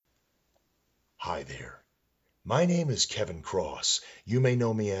Hi there. My name is Kevin Cross. You may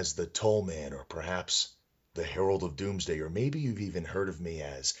know me as the Toll Man or perhaps the Herald of Doomsday, or maybe you've even heard of me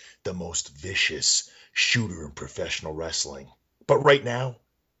as the most vicious shooter in professional wrestling. But right now,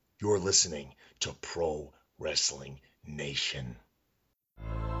 you're listening to Pro Wrestling Nation.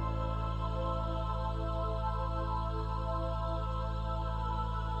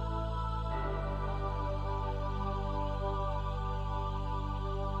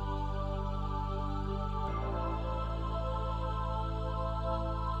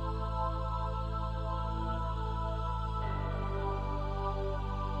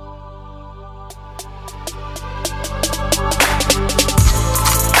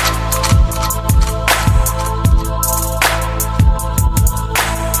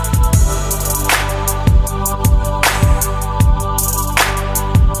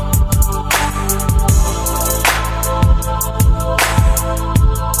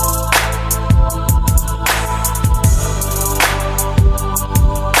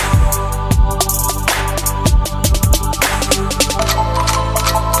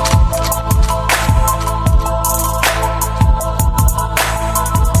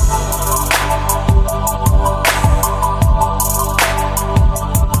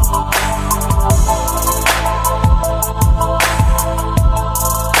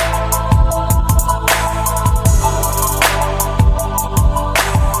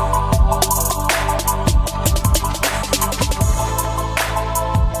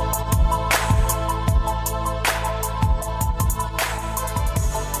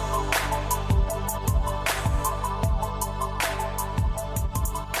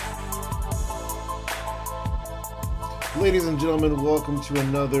 Ladies and gentlemen, welcome to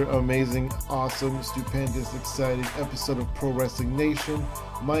another amazing, awesome, stupendous, exciting episode of Pro Wrestling Nation.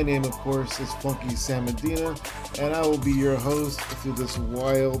 My name, of course, is Funky Sam Medina, and I will be your host through this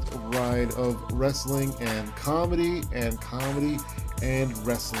wild ride of wrestling and comedy and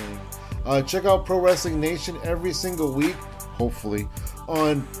wrestling. Check out Pro Wrestling Nation every single week, hopefully,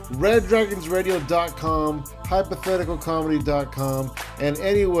 on RedDragonsRadio.com, HypotheticalComedy.com, and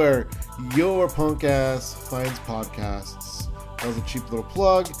anywhere your punk ass finds podcasts. That was a cheap little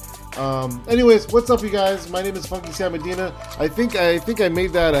plug. Anyways, what's up, you guys? My name is Funky Sam Medina. I think I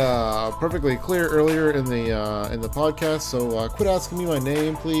made that perfectly clear earlier in the podcast. So quit asking me my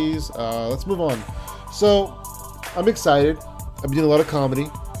name, please. Let's move on. So I'm excited. I've been doing a lot of comedy.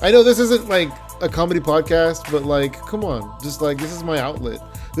 I know this isn't like a comedy podcast, but like, come on, just like, this is my outlet.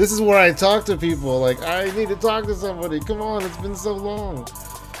 This is where I talk to people. Like, I need to talk to somebody. Come on, it's been so long.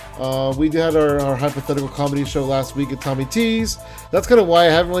 We had our hypothetical comedy show last week at Tommy T's. That's kind of why I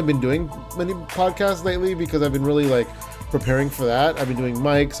haven't really been doing many podcasts lately, because I've been really like preparing for that. I've been doing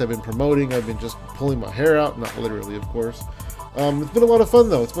mics, I've been promoting, I've been just pulling my hair out, not literally, of course. It's been a lot of fun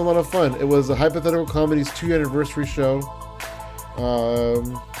though. It's been a lot of fun. It was a Hypothetical Comedy's 2-year anniversary show.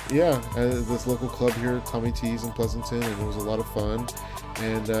 At this local club here, Tommy T's in Pleasanton, and it was a lot of fun.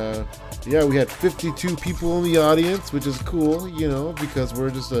 And we had 52 people in the audience, which is cool, you know, because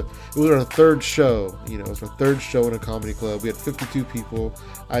it was our third show, you know, it was our third show in a comedy club. We had 52 people.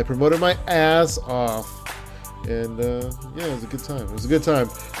 I promoted my ass off, and it was a good time. It was a good time.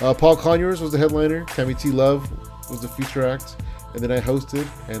 Paul Conyers was the headliner. Tammy T. Love was the feature act, and then I hosted,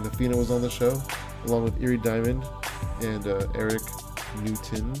 and Athena was on the show, along with Erie Diamond and Eric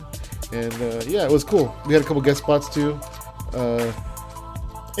Newton. And it was cool. We had a couple guest spots too.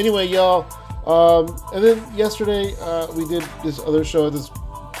 Anyway, y'all, and then yesterday we did this other show at this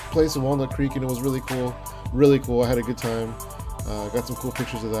place in Walnut Creek, and it was really cool. I had a good time. Got some cool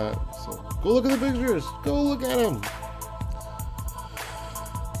pictures of that. So go look at the pictures. Go look at them.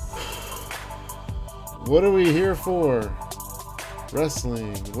 What are we here for?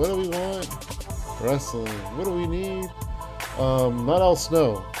 Wrestling. What do we want? Wrestling. What do we need? Not all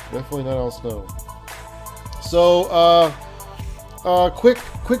snow. Definitely not all snow. So, quick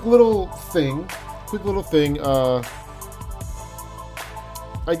little thing.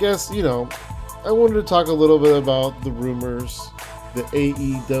 I guess, you know, I wanted to talk a little bit about the rumors, the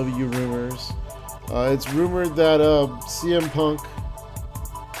AEW rumors. It's rumored that CM Punk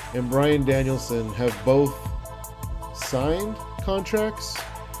and Bryan Danielson have both signed contracts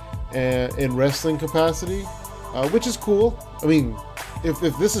in wrestling capacity, which is cool. I mean, if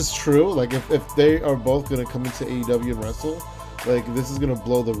this is true, like if they are both going to come into AEW and wrestle, like this is going to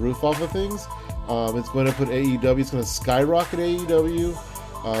blow the roof off of things. It's going to put AEW, it's going to skyrocket AEW.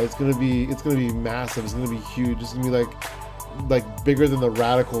 It's going to be massive. It's going to be huge. It's going to be like bigger than the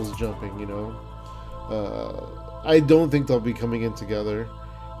Radicals jumping, you know. I don't think they'll be coming in together.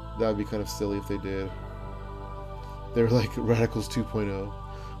 That would be kind of silly if they did. They're like Radicals 2.0.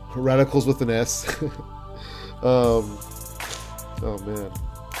 Radicals with an S. Oh man.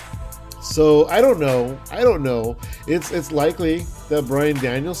 So I don't know. It's likely that Bryan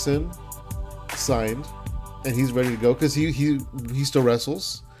Danielson signed and he's ready to go because he still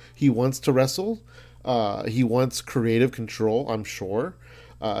wrestles. He wants to wrestle. He wants creative control, I'm sure.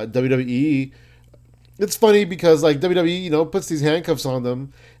 WWE. It's funny because like WWE, puts these handcuffs on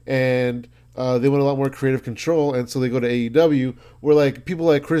them and they want a lot more creative control, and so they go to AEW, where like people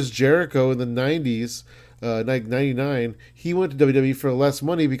like Chris Jericho in the 90s, like 99, he went to WWE for less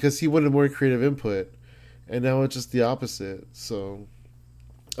money because he wanted more creative input, and now it's just the opposite. So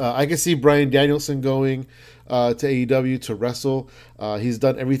I can see Bryan Danielson going to AEW to wrestle. He's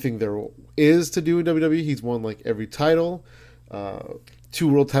done everything there is to do in WWE. He's won like every title, 2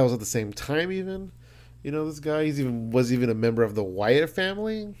 world titles at the same time even. This guy, was even a member of the Wyatt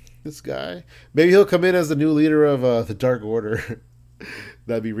family. This guy. Maybe he'll come in as the new leader of the Dark Order.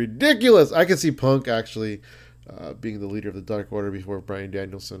 That'd be ridiculous. I could see Punk actually being the leader of the Dark Order before Bryan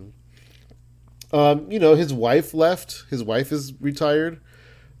Danielson. His wife left. His wife is retired.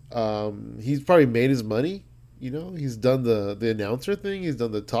 He's probably made his money. He's done the announcer thing. He's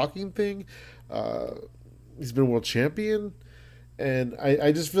done the talking thing. He's been world champion. And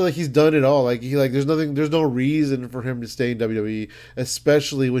I just feel like he's done it all. There's no reason for him to stay in WWE,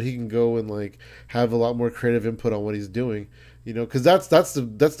 especially when he can go and like have a lot more creative input on what he's doing. Because that's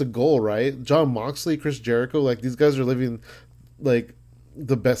the goal, right? Jon Moxley, Chris Jericho, like these guys are living like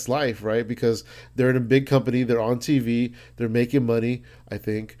the best life, right? Because they're in a big company, they're on TV, they're making money, I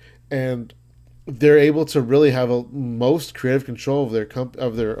think, and they're able to really have a most creative control of their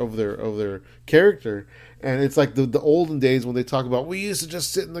character. And it's like the olden days when they talk about, we used to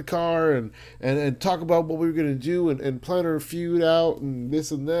just sit in the car and talk about what we were going to do and plan our feud out and this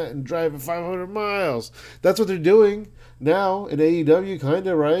and that and drive 500 miles. That's what they're doing now in AEW, kind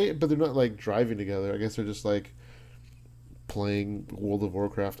of, right? But they're not like driving together. I guess they're just like playing World of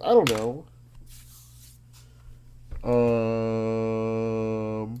Warcraft. I don't know.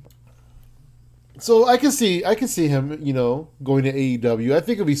 So I can see him, going to AEW. I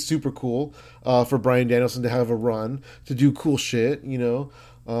think it'd be super cool for Bryan Danielson to have a run, to do cool shit. It'd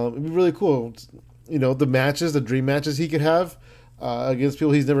be really cool. The matches, the dream matches he could have against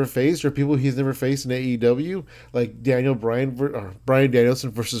people he's never faced or people he's never faced in AEW, like Bryan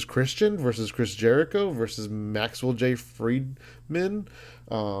Danielson versus Christian versus Chris Jericho versus Maxwell J. Friedman.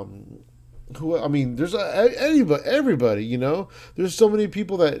 There's everybody, There's so many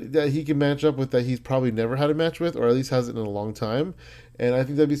people that he can match up with that he's probably never had a match with, or at least hasn't in a long time. And I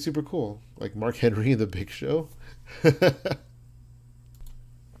think that'd be super cool. Like Mark Henry and The Big Show.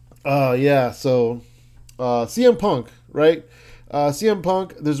 Yeah, so CM Punk, right? CM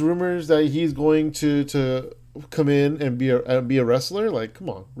Punk, there's rumors that he's going to come in and be a wrestler. Like, come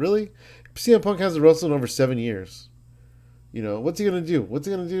on, really? CM Punk hasn't wrestled in over 7 years. What's he going to do? What's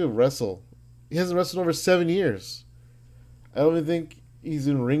he going to do? Wrestle. He hasn't wrestled in over 7 years. I don't even think he's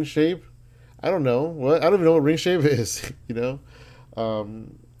in ring shape. I don't know. I don't even know what ring shape is,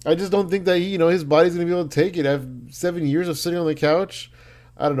 I just don't think that his body's going to be able to take it. I have 7 years of sitting on the couch.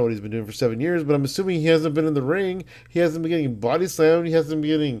 I don't know what he's been doing for 7 years, but I'm assuming he hasn't been in the ring. He hasn't been getting body slammed. He hasn't been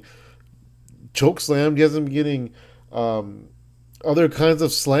getting choke slammed. He hasn't been getting other kinds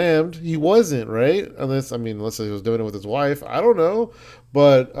of slammed. He wasn't, right? Unless he was doing it with his wife. I don't know.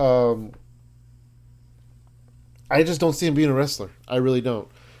 But I just don't see him being a wrestler. I really don't.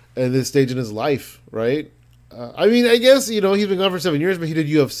 At this stage in his life, right? I guess, he's been gone for 7 years, but he did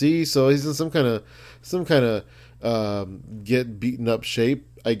UFC, so he's in some kind of get beaten up shape,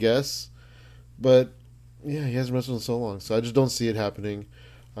 I guess. But yeah, he hasn't wrestled in so long, so I just don't see it happening.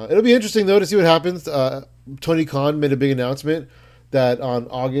 It'll be interesting though to see what happens. Tony Khan made a big announcement that on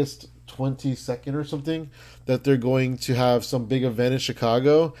August 22nd or something, that they're going to have some big event in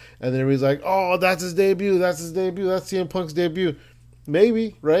Chicago, and then everybody's like, oh, that's his debut, that's CM Punk's debut.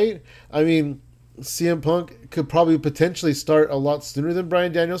 Maybe, right? CM Punk could probably potentially start a lot sooner than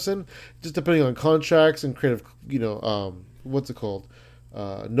Bryan Danielson, just depending on contracts and creative, what's it called?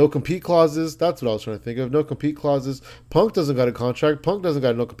 No compete clauses. That's what I was trying to think of. No compete clauses. Punk doesn't got a contract. Punk doesn't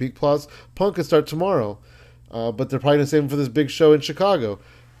got a no compete clause. Punk could start tomorrow. But they're probably going to save him for this big show in Chicago.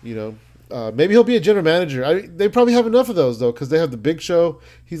 Maybe he'll be a general manager. They probably have enough of those, though, because they have the Big Show.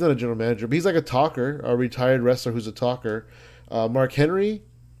 He's not a general manager, but he's like a talker, a retired wrestler who's a talker. Mark Henry,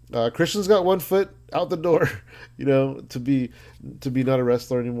 Christian's got 1 foot out the door, to be not a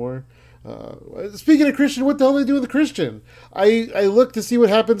wrestler anymore. Speaking of Christian, what the hell are they doing with Christian? I look to see what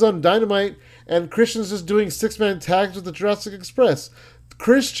happens on Dynamite, and Christian's just doing 6-man tags with the Jurassic Express.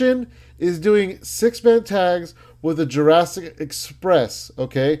 Christian is doing 6-man tags with the Jurassic Express,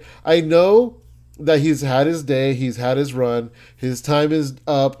 okay? I know that he's had his day, he's had his run, his time is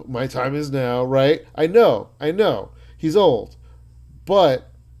up, my time is now, right? I know. He's old.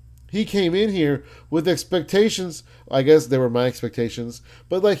 But he came in here with expectations. I guess they were my expectations,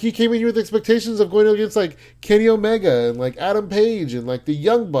 but like he came in here with expectations of going against like Kenny Omega and like Adam Page and like the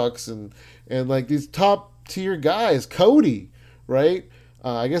Young Bucks and like these top tier guys, Cody, right?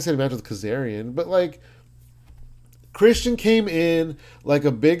 I guess he had a match with Kazarian, but like Christian came in like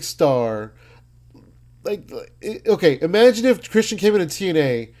a big star. Like, okay, imagine if Christian came in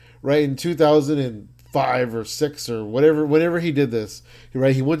TNA right in 2005 or 6 or whatever, whenever he did this,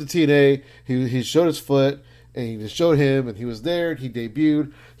 right? He went to TNA, he showed his foot, and he just showed him, and he was there, and he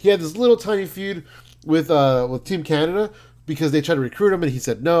debuted. He had this little tiny feud with Team Canada because they tried to recruit him, and he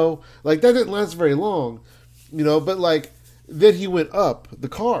said no. Like, that didn't last very long, you know, but like, then he went up the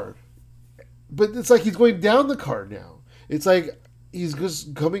card. But it's like he's going down the card now. It's like he's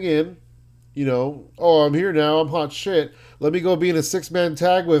just coming in, you know, oh, I'm here now, I'm hot shit. Let me go be in a 6-man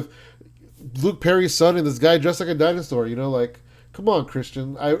tag with Luke Perry's son and this guy dressed like a dinosaur, you know, like, come on,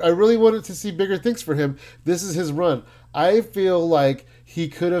 Christian. I really wanted to see bigger things for him. This is his run. I feel like he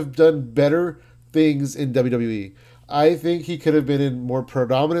could have done better things in WWE. I think he could have been in more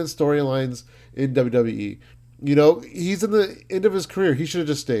predominant storylines in WWE. You know, he's in the end of his career. He should have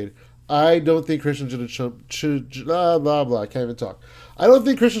just stayed. I don't think Christian should have jumped. Blah, blah, blah. I can't even talk. I don't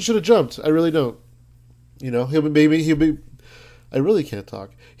think Christian should have jumped. I really don't. You know, he'll be. I really can't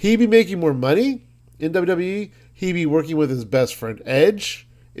talk. He'd be making more money in WWE. He'd be working with his best friend Edge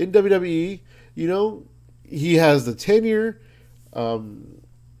in WWE. You know, he has the tenure. I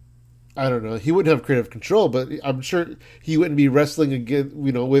don't know. He wouldn't have creative control, but I'm sure he wouldn't be wrestling again.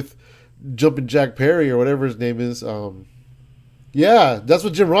 You know, with Jumpin' Jack Perry or whatever his name is. Yeah, that's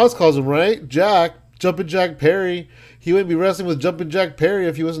what Jim Ross calls him, right? Jumpin' Jack Perry. He wouldn't be wrestling with Jumpin' Jack Perry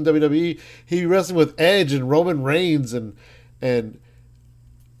if he wasn't WWE. He'd be wrestling with Edge and Roman Reigns and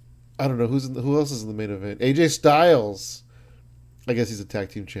I don't know who else is in the main event. AJ Styles. I guess he's a tag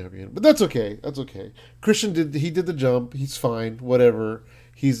team champion, but that's okay. That's okay. Christian did the jump. He's fine. Whatever.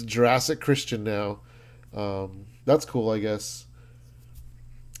 He's Jurassic Christian now. That's cool, I guess.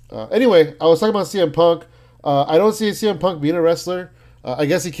 Anyway, I was talking about CM Punk. I don't see CM Punk being a wrestler. I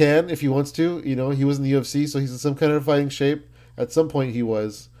guess he can if he wants to. You know, he was in the UFC, so he's in some kind of fighting shape. At some point, he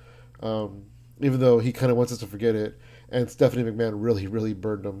was. Even though he kind of wants us to forget it. And Stephanie McMahon really, really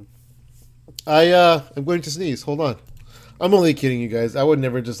burned him. I'm going to sneeze. Hold on. I'm only kidding, you guys. I would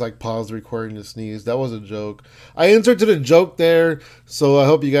never just like pause the recording to sneeze. That was a joke. I inserted a joke there, so I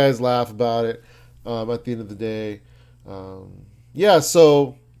hope you guys laugh about it at the end of the day. Yeah,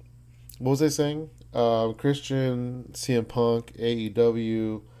 so what was I saying? Christian, CM Punk,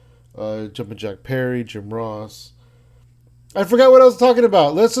 AEW, Jumpin' Jack Perry, Jim Ross. I forgot what I was talking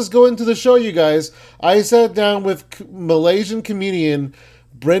about. Let's just go into the show, you guys. I sat down with Malaysian comedian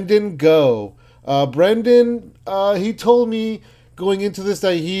Brendan Go. Brendan, he told me going into this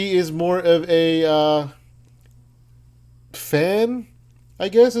that he is more of a fan, I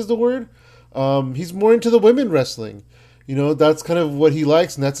guess is the word. He's more into the women wrestling. You know, that's kind of what he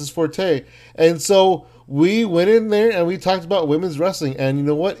likes, and that's his forte. And so we went in there and we talked about women's wrestling, and you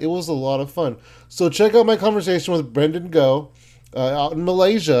know what? It was a lot of fun. So check out my conversation with Brendan Go out in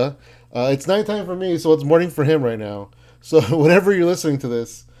Malaysia. It's nighttime for me, so it's morning for him right now. So whenever you're listening to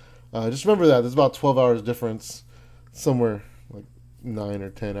this, just remember that. There's about 12 hours difference, somewhere like 9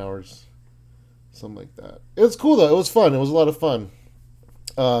 or 10 hours, something like that. It was cool, though. It was fun. It was a lot of fun.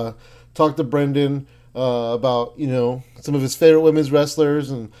 Talked to Brendan about, you know, some of his favorite women's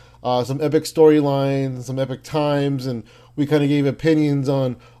wrestlers and some epic storylines and some epic times, and we kind of gave opinions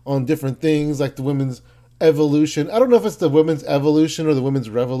on different things like the women's evolution. I don't know if it's the women's evolution or the women's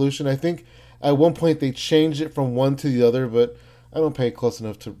revolution. I think at one point they changed it from one to the other, but I don't pay close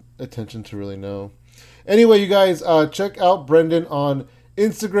enough attention to really know. Anyway, you guys, check out Brendan on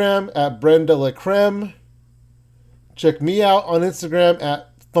Instagram at Brenda LaCreme. Check me out on Instagram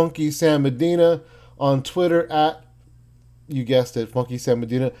at Funky Sam Medina. On Twitter at, you guessed it, Funky Sam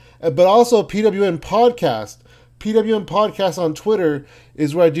Medina. But also PWN Podcast. PWN Podcast on Twitter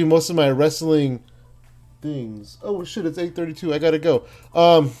is where I do most of my wrestling things. Oh shit, it's 8:32. I gotta go.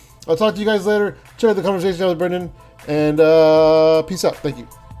 I'll talk to you guys later. Check out the conversation with Brendan. And peace out. Thank you.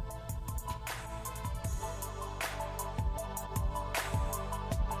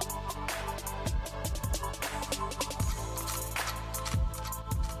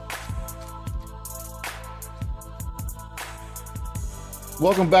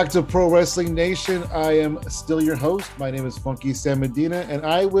 Welcome back to Pro Wrestling Nation. I am still your host. My name is Funky Sam Medina, and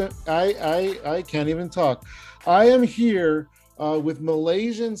I can't even talk. I am here with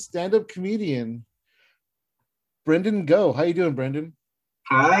Malaysian stand-up comedian Brendan Go. How you doing, Brendan?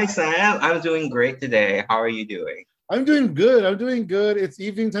 Hi, Sam. I'm doing great today. How are you doing? I'm doing good. I'm doing good. It's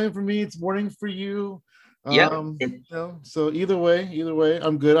evening time for me. It's morning for you. Yep. So either way,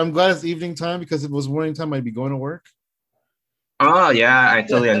 I'm good. I'm glad it's evening time because if it was morning time, I'd be going to work. Oh, yeah, I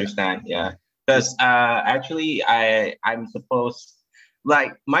totally understand. Yeah. Because actually I'm supposed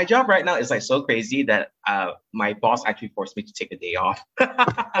like my job right now is like so crazy that my boss actually forced me to take a day off.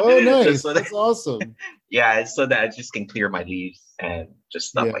 Oh, Just nice. so that That's awesome. yeah, so that I just can clear my leaves and just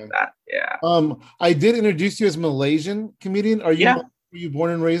stuff like Yeah. that. Yeah. I did introduce you as Malaysian comedian. Yeah. Were you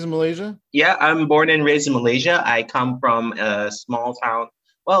born and raised in Malaysia? Yeah, I'm born and raised in Malaysia. I come from a small town.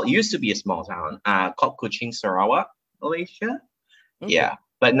 Well, it used to be a small town, called Kuching, Sarawak, Malaysia. Okay. Yeah,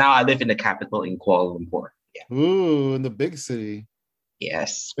 but now I live in the capital in Kuala Lumpur. Yeah, Ooh, in the big city.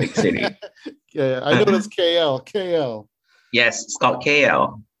 yes, big city. Yeah, I know that's KL. KL. Yes, it's called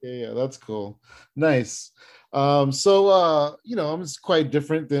KL. Yeah, that's cool. Nice. I'm just quite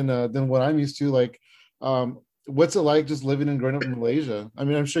different than what I'm used to. Like, what's it like just living and growing up in Malaysia? I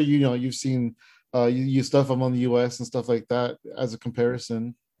mean, I'm sure you know you've seen you stuff on the US and stuff like that as a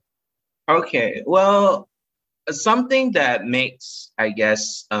comparison. Okay, well, something that makes, I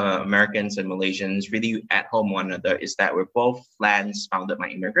guess, Americans and Malaysians really at home one another is that we're both lands founded by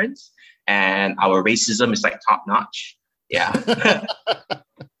immigrants, and our racism is like top notch. Yeah.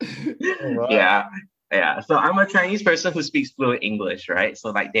 All right. Yeah, yeah. So I'm a Chinese person who speaks fluent English, right? So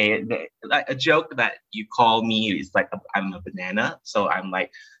like they like a joke that you call me is like I'm a banana. So I'm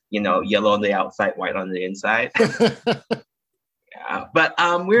like, yellow on the outside, white on the inside. Yeah. But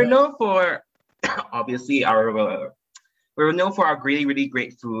we're Yeah. known for obviously our we're known for our really really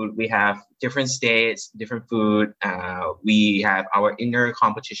great food. We have different states, different food. We have our inner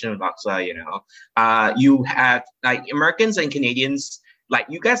competition with laksa. You have like Americans and Canadians. Like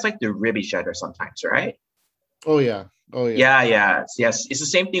you guys like to rib each other sometimes, right? Oh yeah. Oh yeah. Yeah, yeah, yes. It's the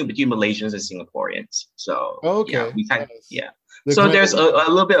same thing between Malaysians and Singaporeans. So yeah, Okay. we kind Nice. yeah. The So kind there's of a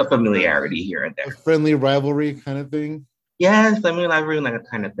little bit of familiarity here and a there. friendly rivalry kind of thing. Yeah, family library like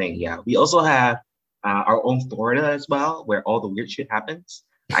kind of thing. Yeah, we also have our own Florida as well, where all the weird shit happens.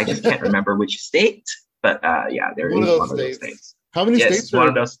 I just can't remember which state, but yeah, there One of is those one of those states. states. How many Yes, states one are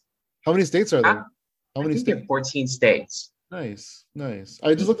of those. how many states are Uh, there? How I many think there states? are 14 states. Nice, nice.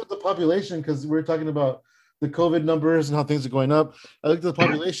 I just looked at the population because we were talking about the COVID numbers and how things are going up. I looked at the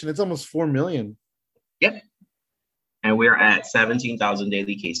population; it's almost 4 million. Yep, and we're at 17,000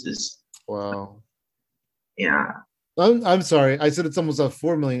 daily cases. Wow. Yeah, I'm sorry. I said it's almost at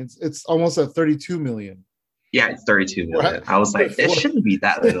 4 million. It's almost at 32 million. yeah, it's 32 Right. million. I was like, it shouldn't be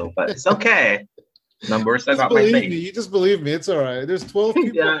that little, but it's okay. Numbers I Just got my believe me. face. You just believe me. It's all right. There's 12 people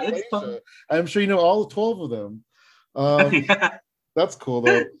in Yeah, it's fun. Malaysia. I'm sure you know all 12 of them. Um, that's cool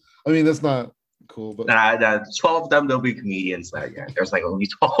though. I mean, that's not cool, but 12 of them, they'll be comedians. Yeah, there's like only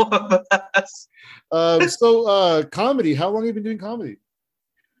 12 of us. comedy. How long have you been doing comedy?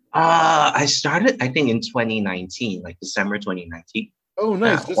 I started, I think, in 2019, like December 2019. Oh,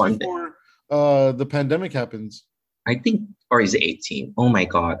 nice. Just One day, before the pandemic happens. I think, or is it 18? Oh my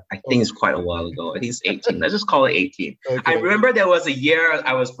God. I think Oh, it's quite a while ago. I think it's 18. Let's just call it 18. I okay. remember there was a year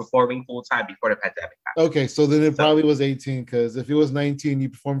I was performing full time before the pandemic happened. Okay, so then it So probably was 18 because if it was 19, you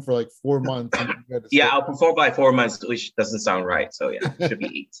performed for like 4 months and you had to yeah, stay. I'll perform by 4 months, which doesn't sound right. So yeah, it should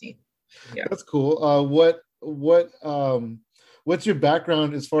be 18. Yeah. That's cool. What's your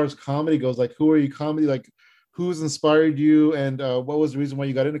background as far as comedy goes? Like, who are you comedy? Like, who's inspired you, and what was the reason why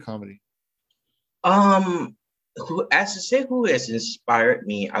you got into comedy? Um, as to say who has inspired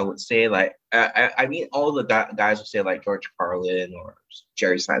me, I would say like I mean all the guys would say like George Carlin or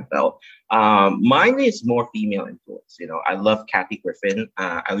Jerry Seinfeld. Mine is more female influence. I love Kathy Griffin.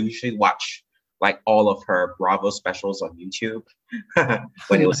 I usually watch like all of her Bravo specials on YouTube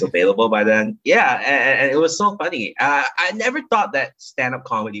when it was available by then. Yeah, and it was so funny. I never thought that stand-up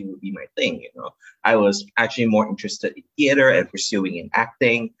comedy would be my thing. I was actually more interested in theater and pursuing in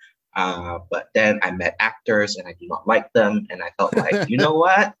acting. But then I met actors and I do not like them. And I felt like, you know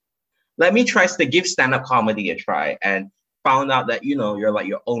what? Let me try to give stand-up comedy a try. And found out that, you're like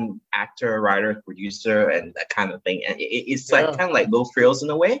your own actor, writer, producer, and that kind of thing. And it's like Yeah. kind of like low frills in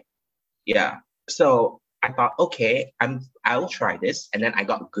a way. Yeah. So I thought, okay, I'll try this. And then I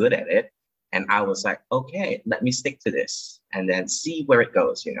got good at it. And I was like, okay, let me stick to this and then see where it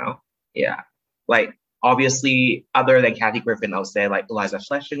goes. Yeah. Like obviously, other than Kathy Griffin, I would say like Eliza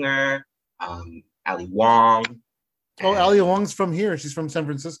Schlesinger, Ali Wong, Oh, Ali and Wong's from here. She's from San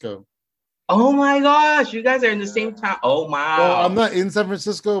Francisco. oh my gosh, you guys are in the Yeah. same town. Oh Well, I'm wow. not in San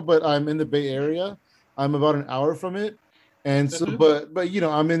Francisco, but I'm in the Bay Area. I'm about an hour from it, and so Mhm. but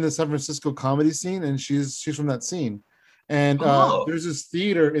I'm in the San Francisco comedy scene, and she's from that scene, and Oh. there's this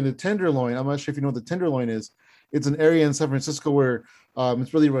theater in the Tenderloin. I'm not sure if you know what the Tenderloin is. It's an area in San Francisco where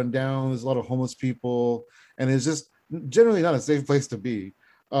it's really run down. There's a lot of homeless people, and it's just generally not a safe place to be.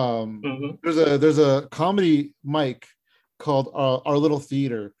 Mhm. There's a comedy mic called Our Little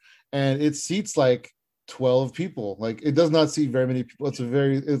Theater, and it seats like 12 people. Like it does not seat very many people.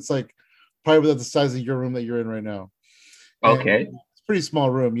 It's like probably about the size of your room that you're in right now, and Okay. it's a pretty small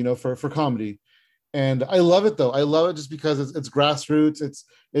room, for comedy. And I love it though. I love it just because it's grassroots.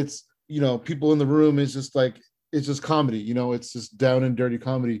 It's people in the room is just like it's just comedy. It's just down and dirty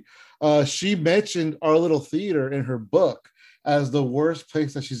comedy. She mentioned Our Little Theater in her book as the worst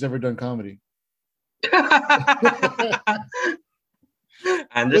place that she's ever done comedy. I But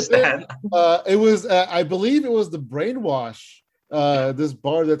then understand. it was, I believe it was the Brainwash, this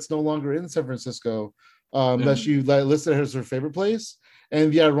bar that's no longer in San Francisco, that Mhm. she listed as her favorite place.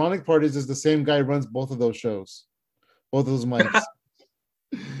 And the ironic part is the same guy runs both of those shows, both of those mics.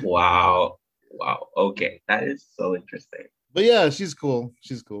 Wow. Wow. Okay. That is so interesting. But yeah, she's cool.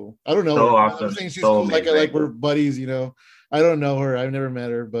 She's cool. I don't know So her. I'm awesome. saying she's So cool. Like amazing. we're buddies. I don't know her. I've never met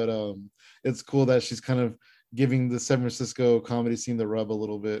her, but it's cool that she's kind of giving the San Francisco comedy scene the rub a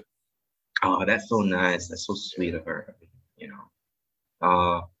little bit. Oh, that's so nice. That's so sweet of her. You know.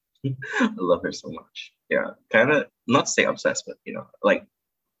 Uh I love her so much. Yeah. Kind of not say obsessed, but like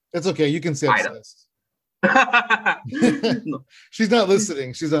It's okay. You can say idol. obsessed. She's not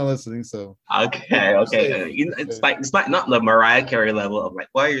listening. She's not listening. So Okay, you're okay. safe. You're It's safe. like not the Mariah Carey level of like,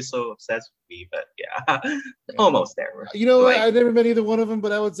 why are you so obsessed with me? But yeah, Yeah. almost there. You know what? I Like, never met either one of them,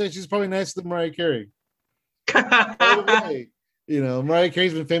 but I would say she's probably nicer than Mariah Carey. Probably. Mariah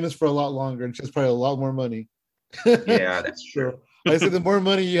Carey's been famous for a lot longer, and she has probably a lot more money. yeah, that's true. So I say the more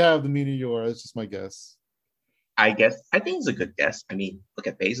money you have, the meaner you are. That's just my guess. I think it's a good guess. I mean, look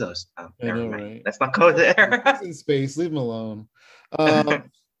at Bezos. I Never know, mind. right? Let's not go He's there. in space. Leave him alone. I don't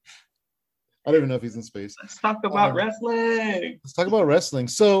even know if he's in space. Let's talk about Um, wrestling. let's talk about wrestling.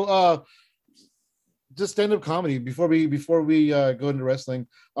 So, just stand-up comedy before we go into wrestling.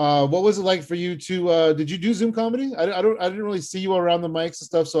 What was it like for you to did you do Zoom comedy? I didn't really see you around the mics and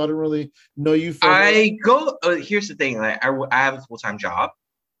stuff, so I didn't really know you formally. I go. Here's the thing. Like, I have a full-time job.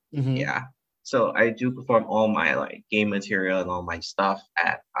 Mm-hmm. Yeah. So I do perform all my like game material and all my stuff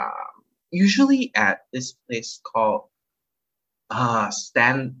at usually at this place called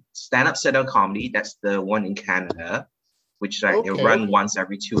stand up set up comedy. That's the one in Canada, which like they Okay, run okay. once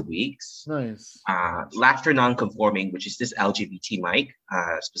every 2 weeks. Nice. Laughter non-conforming, which is this LGBT mic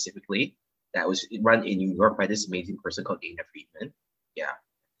specifically that was run in New York by this amazing person called Dana Friedman. Yeah.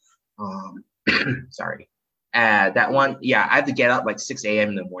 Um, sorry. That one, yeah, I had to get up like 6 a.m.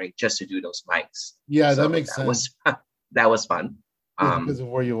 in the morning just to do those mics. Yeah, that So makes that sense. was that was fun. It's because of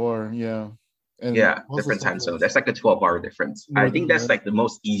where you are, yeah. And Yeah, also different time zone. Southwest, That's like a 12-hour difference. I Northern think that's like the America.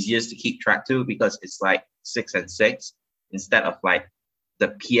 most easiest to keep track to because it's like 6 and 6 instead of like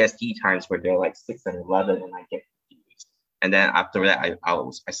the PST times where they're like 6 and 11 and I get confused. And then after that,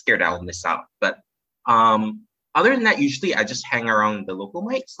 I scared I'll miss out. But other than that, usually I just hang around the local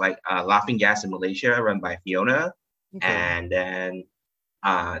mics like Laughing Gas in Malaysia, run by Fiona, Okay. and then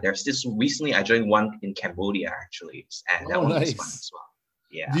there's this recently I joined one in Cambodia actually, and that Oh, one was fun nice. as well.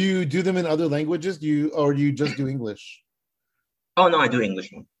 Yeah. Do you do them in other languages? Do you just do English? Oh no, I do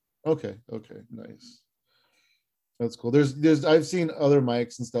English one. Okay, okay, nice. That's cool. There's I've seen other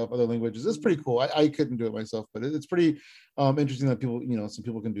mics and stuff, other languages. It's pretty cool. I couldn't do it myself, but it's pretty interesting that some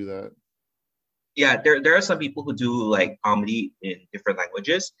people can do that. Yeah, there are some people who do like comedy in different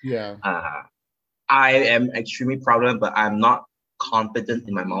languages. Yeah. Uh, I am extremely proud of them, but I'm not confident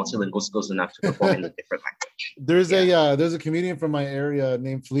in my multilingual skills enough to perform in a different language. there's Yeah. a comedian from my area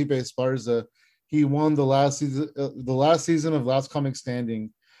named Felipe Esparza. He won the last season of Last Comic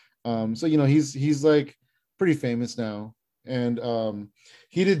Standing. So he's like pretty famous now, and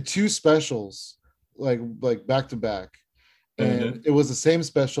he did two specials like back to back, and Mm-hmm. it was the same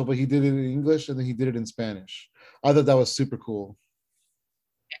special, but he did it in English and then he did it in Spanish. I thought that was super cool.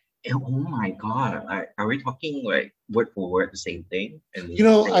 Oh my God. Are we talking like word for word the same thing? And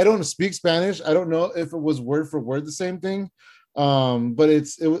I don't speak Spanish. I don't know if it was word for word the same thing, but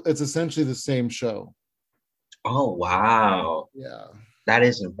it's essentially the same show. oh wow. Yeah, That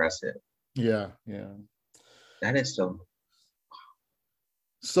is impressive. yeah, yeah. That is so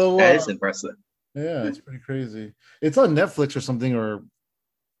So that is impressive. yeah, it's pretty crazy. It's on Netflix or something, or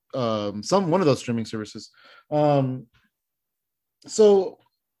some one of those streaming services. Um, so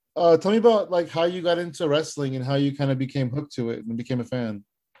tell me about like how you got into wrestling and how you kind of became hooked to it and became a fan.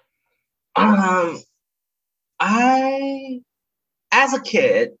 Um I, as a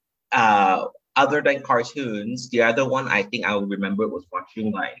kid, other than cartoons, the other one I think I would remember was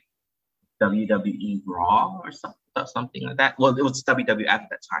watching like WWE Raw or something like that. Well, it was WWF at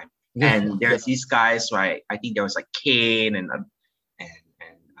that time. Yeah, And yeah. there's these guys, right? I think there was like Kane and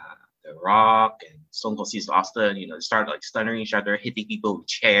The Rock and Stone Cold Steve Austin. You know, they started like stunning each other, hitting people with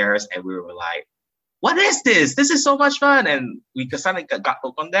chairs, and we were like, "What is this? This is so much fun!" And we just suddenly got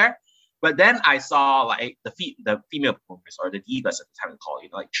hooked on there. But then I saw like the female performers or the divas at the time called, you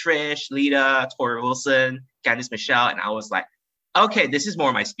know, like Trish, Lita, Tori Wilson, Candice Michelle, and I was like, okay, this is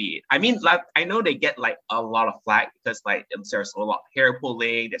more my speed. I mean, like I know they get like a lot of flack because like there's a lot of hair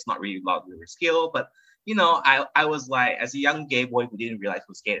pulling. There's not really a lot of liver skill, but you know, I was like, as a young gay boy who didn't realize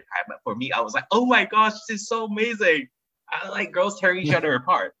who was gay at the time, but for me, I was like, oh my gosh, this is so amazing. I like girls tearing each other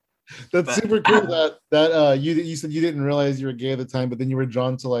apart. That's But super cool that you said you didn't realize you were gay at the time, but then you were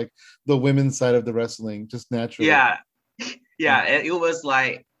drawn to like the women's side of the wrestling just naturally. yeah, yeah, it was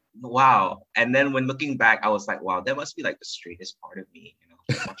like wow. And then when looking back, I was like, wow, that must be like the straightest part of me, you know,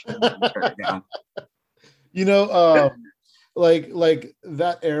 watching them turn it down. You know, like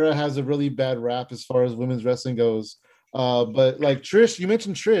that era has a really bad rap as far as women's wrestling goes. But like Trish, you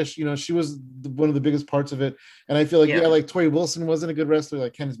mentioned Trish, you know, she was one of the biggest parts of it. And I feel like, yeah, Yeah, like Tori Wilson wasn't a good wrestler,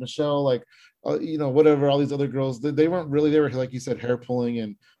 like Candice Michelle, like, you know, whatever, all these other girls, they weren't really, they were, like you said, hair pulling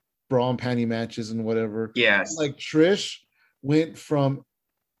and bra and panty matches and whatever. yes. Like Trish went from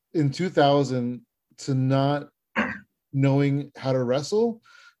in 2000 to not knowing how to wrestle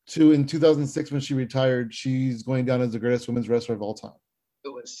to in 2006 when she retired, she's going down as the greatest women's wrestler of all time.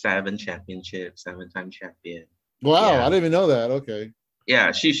 It was 7 championships, 7-time champion. Wow, Yeah. I didn't even know that. Okay.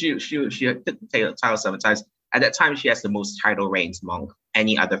 Yeah, she took the title 7 times. At that time, she has the most title reigns among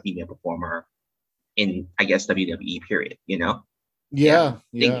any other female performer in, I guess, WWE period, you know? Yeah, I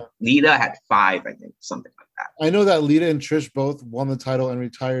yeah. think Lita had 5, I think, something like that. I know that Lita and Trish both won the title and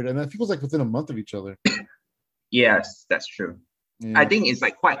retired, and I think it was like within a month of each other. Yes, that's true. I Yeah. think it's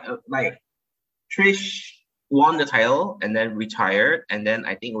like quite like Trish won the title and then retired, and then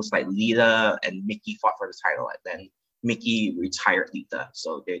I think it was like Lita and Mickey fought for the title, and then Mickey retired Lita.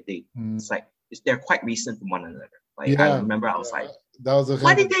 So they Mm. it's like they're quite recent from one another. Like I Yeah. remember I was like, That was a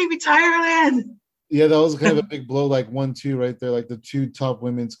why kind of, did they retire then? yeah, that was kind of a big blow, like 1-2 right there, like the two top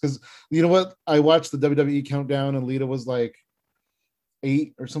women's. Because you know what? I watched the WWE countdown and Lita was like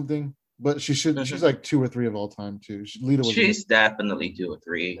 8 or something. But she's like 2 or 3 of all time too. Lita was She's definitely 2 or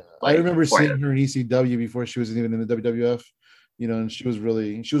 3. I Like remember quite seeing her in ECW before she was even in the WWF, you know, and she was a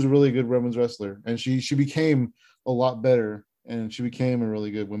really good women's wrestler, and she became a lot better, and she became a really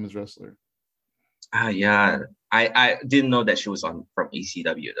good women's wrestler. yeah. I didn't know that she was on from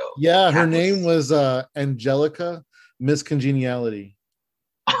ECW though. Yeah, her That name was Angelica Miss Congeniality,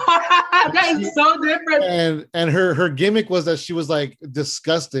 that is so different. and her gimmick was that she was like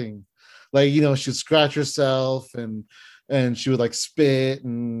disgusting, like you know she'd scratch herself and she would like spit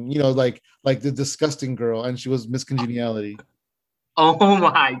and you know like the disgusting girl, and she was Miss Congeniality. Oh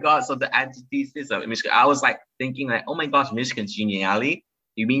my god! So the antithesis of Miss, I was like thinking like, oh my gosh, Miss Congeniality.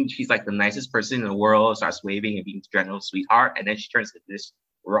 You mean she's like the nicest person in the world, starts waving and being general sweetheart, and then she turns into this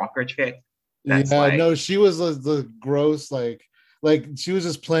rocker chick? That's Yeah, like, no, she was the gross, like she was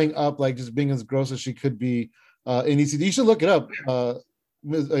just playing up, like just being as gross as she could be. In ECD, you should look it up. You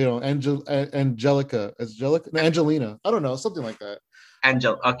know, Angelina. I don't know, something like that.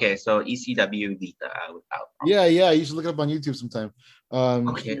 Angel. Okay, so ECW Lita. Yeah, yeah, you should look it up on YouTube sometime.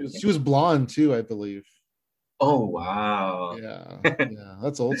 Okay, She was blonde too, I believe. Oh wow. Yeah, yeah,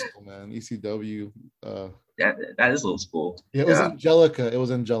 that's old school, man. ECW. That is old school. Yeah, it was Angelica. It was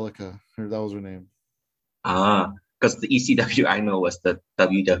Angelica. That was her name. Because the ECW I know was the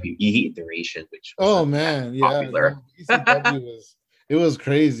WWE iteration, which was Oh man, yeah, popular. ECW was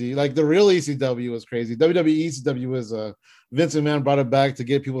crazy. Like the real ECW was crazy. WWE ECW was Vince McMahon brought it back to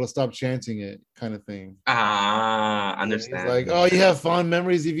get people to stop chanting it, kind of thing. Understand. He's like, oh, you have fond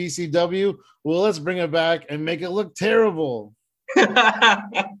memories of ECW? Well, let's bring it back and make it look terrible.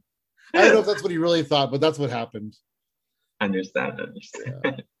 I don't know if that's what he really thought, but that's what happened. Understand.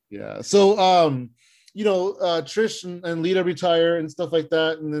 Yeah. So, you know, Trish and Lita retire and stuff like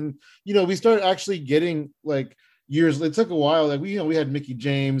that, and then you know we start actually getting like years. It took a while. Like we had Mickey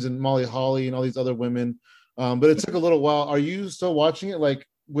James and Molly Holly and all these other women, but it took a little while. Are you still watching it like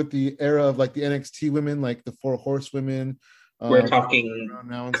with the era of like the NXT women, like the 4 Horsewomen? We're talking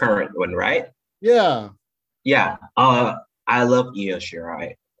current one, right? Yeah. Yeah. I love Io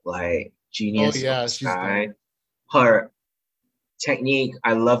Shirai. Like genius. Oh yeah, she's her technique.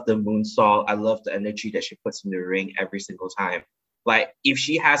 I love the moonsault. I love the energy that she puts in the ring every single time. Like if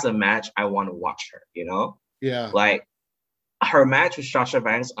she has a match, I want to watch her, you know? Yeah. Like her match with Sasha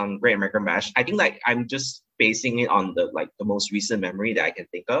Banks on Great American Bash, I think like I'm just basing it on the most recent memory that I can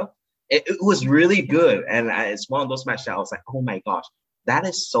think of. It was really good, and it's one of those matches that I was like, oh my gosh, that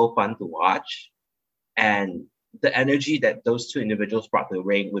is so fun to watch, and the energy that those two individuals brought to the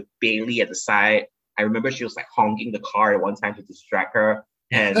ring with Bayley at the side. I remember she was like honking the car at one time to distract her,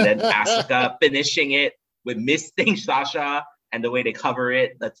 and then Asuka finishing it with misting Sasha, and the way they cover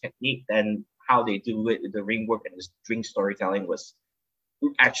it, the technique, and how they do it, the ring work and the ring storytelling was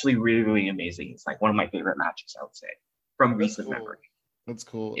actually really, really amazing. It's like one of my favorite matches, I would say, from recent memory. That's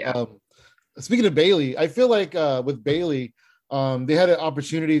cool. Yeah. Speaking of Bayley, I feel like with Bayley, they had an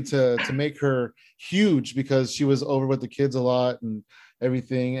opportunity to make her huge because she was over with the kids a lot and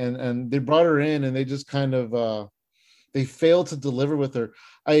everything, and they brought her in and they just kind of they failed to deliver with her.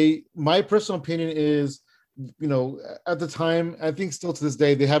 My personal opinion is, at the time, I think still to this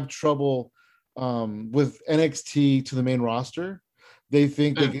day, they have trouble with NXT to the main roster. They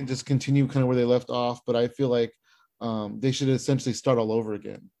think they can just continue kind of where they left off, but I feel like they should essentially start all over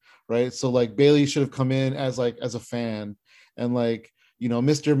again, right? So like Bayley should have come in as a fan and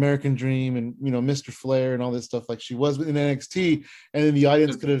Mr. American Dream and Mr. Flair and all this stuff like she was in NXT, and then the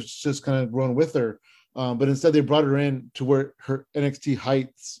audience could have just kind of grown with her. But instead they brought her in to where her NXT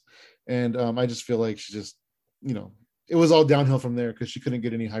heights, and I just feel like she just it was all downhill from there because she couldn't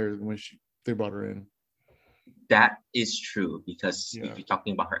get any higher than when they brought her in. That is true, because if you're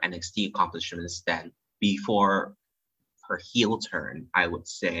talking about her NXT accomplishments, then before her heel turn, I would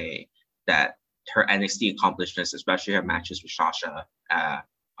say that her NXT accomplishments, especially her matches with Sasha,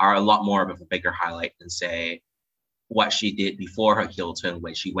 are a lot more of a bigger highlight than say what she did before her heel turn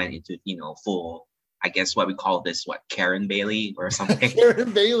when she went into full, I guess what we call this, Karen Bayley or something.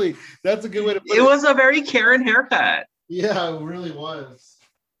 Karen Bayley, that's a good way to put it. It was a very Karen haircut. Yeah, it really was.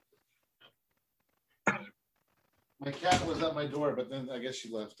 My cat was at my door, but then I guess she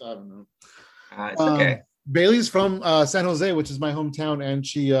left. I don't know. It's okay. Bayley's from San Jose, which is my hometown, and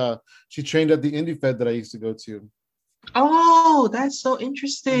she trained at the Indie Fed that I used to go to. Oh, that's so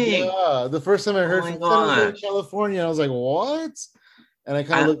interesting. Yeah, the first time I heard from San Jose, California, I was like, what? And I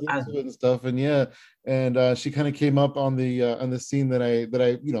kind of looked into it and stuff, and she kind of came up on the scene that I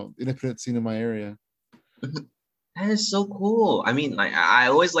independent scene in my area. That is so cool. I mean, like I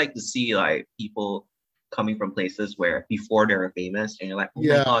always like to see like people coming from places where before they were famous, and you're like, oh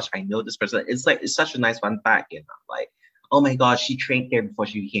my gosh, I know this person. It's such a nice fun fact, like, oh my gosh, she trained here before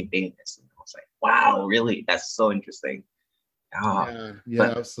she became famous. And I was like, wow, really? That's so interesting.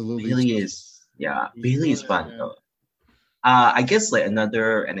 Absolutely. Bayley is fun though. I guess like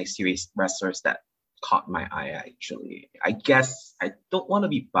another NXT wrestlers that caught my eye actually. I guess I don't want to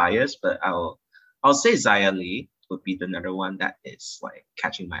be biased, but I'll say Xia Li would be another one that is like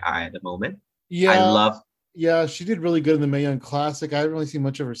catching my eye at the moment. Yeah, she did really good in the Mae Young Classic. I haven't really seen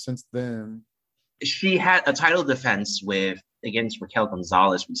much of her since then. She had a title defense against Raquel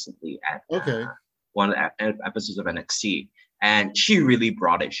Gonzalez recently at one of the episodes of NXT, and she really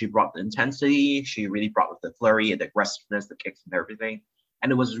brought it. She brought the intensity. She really brought with the flurry and the aggressiveness, the kicks and everything, and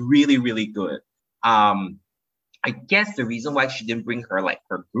it was really, really good. I guess the reason why she didn't bring her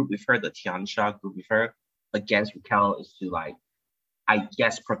group with her, the Tiansha group with her, against Raquel is to I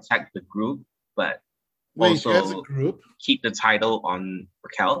guess protect the group, but also she has a group? Keep the title on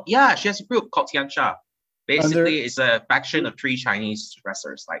Raquel. Yeah, she has a group called Tiansha. Basically, it's a faction of 3 Chinese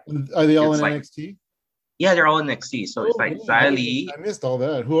wrestlers. Are they all in NXT? Yeah, they're all in NXT. So it's Xia Li. I missed all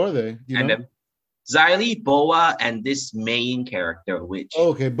that. Who are they? Then Xia Li, Boa, and this main character, which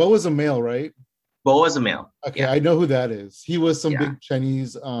Boa's a male, right? Boa's a male. Okay, I know who that is. He was some big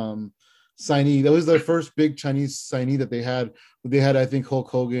Chinese signee. That was their first big Chinese signee that they had. They had, I think, Hulk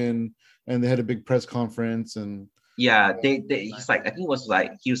Hogan, and they had a big press conference. And he's I think it was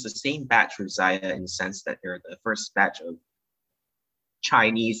he was the same batch with Xia in the sense that they're the first batch of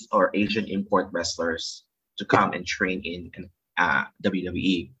Chinese or Asian import wrestlers to come and train in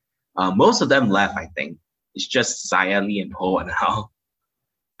WWE. Most of them left, I think. It's just Xia Li and Boa now,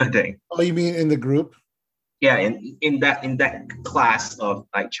 I think. Oh, you mean in the group? Yeah, in that class of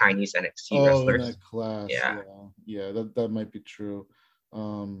Chinese NXT wrestlers. In that class. Yeah, that might be true.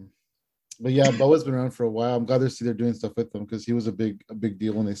 But yeah, Boa's been around for a while. I'm glad they're doing stuff with him because he was a big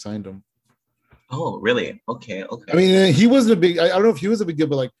deal when they signed him. Oh, really? Okay. I mean, he wasn't a big. I don't know if he was a big deal,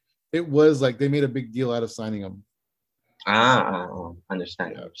 but it was they made a big deal out of signing him.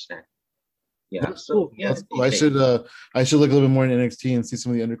 Understand. Yeah. So yeah, cool. I should look a little bit more in NXT and see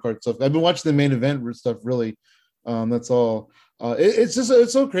some of the undercard stuff. I've been watching the main event stuff really. That's all. It's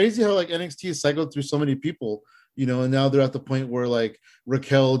so crazy how NXT has cycled through so many people. and now they're at the point where like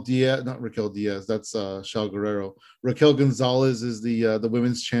Raquel Diaz, not Raquel Diaz, that's Shal Guerrero. Raquel Gonzalez is the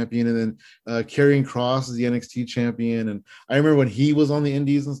women's champion, and then Karrion Kross is the NXT champion. And I remember when he was on the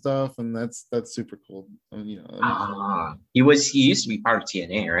Indies and stuff, and that's super cool. And, He used to be part of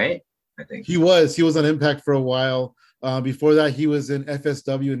TNA, right? I think he was on Impact for a while. Before that, he was in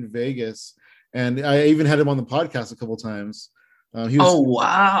FSW in Vegas, and I even had him on the podcast a couple times. He was, oh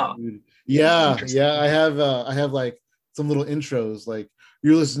wow! Yeah. I have like some little intros, like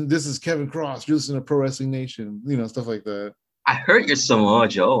you're listening. This is Kevin Cross. You're listening to Pro Wrestling Nation. Stuff like that. I heard you're Samoa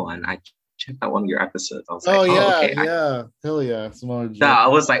Joe, and I checked out one of your episodes. I was like, okay. Hell yeah, Samoa Joe. I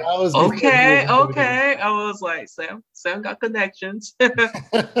was like, okay. I was like, Sam got connections.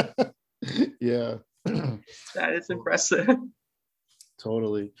 Yeah. That is impressive.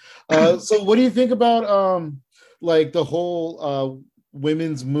 Totally. So what do you think about like the whole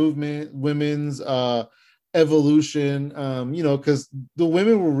women's movement, women's evolution? Because the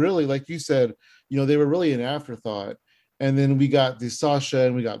women were really, like you said, they were really an afterthought. And then we got the Sasha,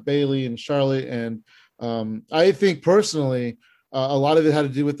 and we got Bayley and Charlotte. And I think personally, a lot of it had to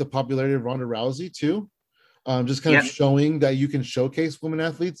do with the popularity of Ronda Rousey too. Just kind of showing that you can showcase women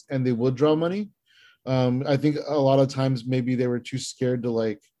athletes and they would draw money. I think a lot of times maybe they were too scared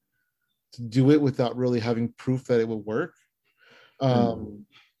to do it without really having proof that it would work.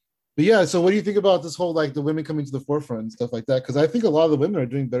 But yeah, so what do you think about this whole the women coming to the forefront and stuff like that? Because I think a lot of the women are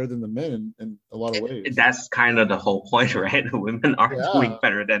doing better than the men in a lot of ways. That's kind of the whole point, right? The women are doing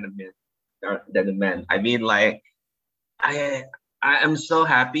better than the men. I mean, I am so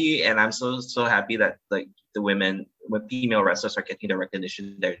happy, and I'm so happy that the women, when female wrestlers are getting the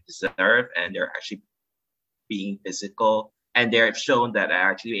recognition they deserve, and they're actually being physical, and they're shown that they're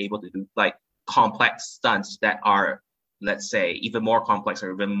actually able to do complex stunts that are, let's say, even more complex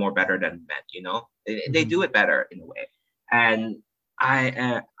or even more better than men. They do it better in a way, and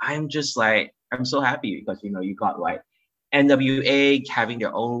I'm just I'm so happy because you got NWA having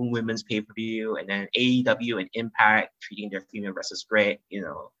their own women's pay-per-view, and then AEW and Impact treating their female wrestlers great,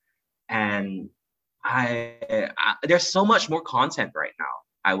 and I there's so much more content right now,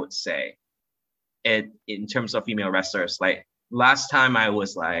 I would say, in terms of female wrestlers. Last time I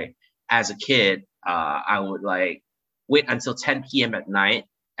was as a kid, I would wait until 10 p.m. at night,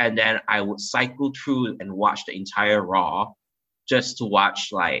 and then I would cycle through and watch the entire Raw just to watch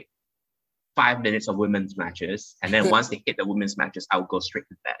 5 minutes of women's matches, and then once they hit the women's matches, I would go straight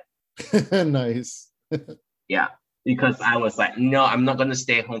to bed. Nice. Yeah, because I was no, I'm not gonna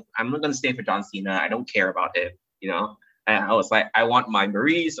stay home. I'm not gonna stay for John Cena. I don't care about him. And I was I want my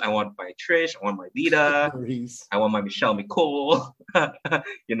Maryse, I want my Trish, I want my Lita, I want my Michelle McCool.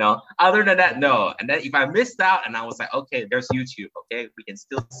 Other than that, no. And then if I missed out, and I was okay, there's YouTube. Okay, we can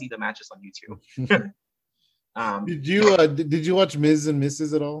still see the matches on YouTube. Did you watch Ms. and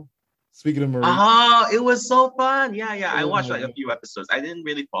Mrs. at all? Speaking of Maryse. Oh, it was so fun. Yeah. I watched a few episodes. I didn't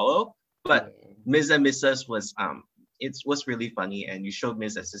really follow, but Ms. and Mrs. was it was really funny, and you showed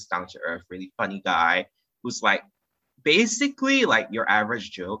Miz as this down to earth, really funny guy who's basically your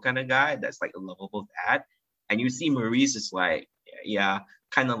average Joe kind of guy that's a lovable dad. And you see Maryse is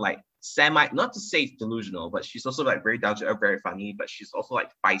kind of semi, not to say delusional, but she's also very down to earth, very funny, but she's also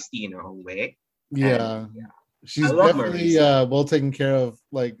feisty in her own way. Yeah. And, she's definitely well taken care of.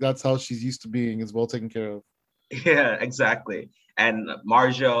 That's how she's used to being, is well taken care of. Yeah, exactly. And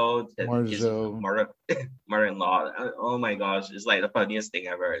Marjo, mother-in-law. Oh my gosh, it's the funniest thing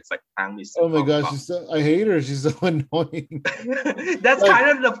ever. It's family. Oh my gosh, I hate her. She's so annoying. That's kind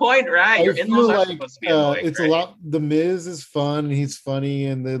of the point, right? Your in-laws are supposed to be annoying, it's right? A lot. The Miz is fun, and he's funny,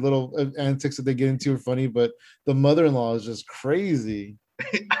 and the little antics that they get into are funny. But the mother-in-law is just crazy.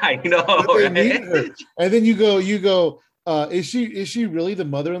 I know, right? And then you go. Is she really the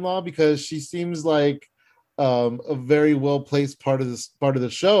mother-in-law? Because she seems like a very well-placed part of the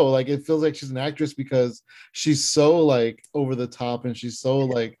show. It feels like she's an actress because she's so over the top, and she's so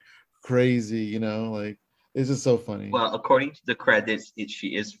crazy, it's just so funny. Well, according to the credits,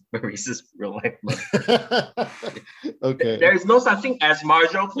 she is Maryse's real life mother. Okay. There's no such thing as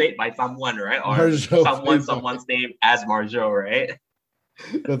Marjo played by someone, right? Or someone's name as Marjo, right?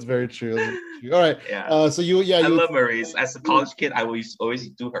 That's very true. All right. Yeah. I love Maryse. As a college kid, I always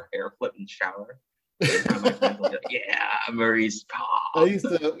do her hair flip in the shower. Maryse. I used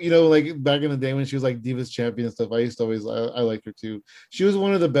to, back in the day when she was Divas champion and stuff, I used to always, I liked her too. She was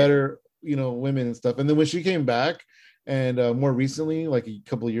one of the better, women and stuff. And then when she came back, and more recently, a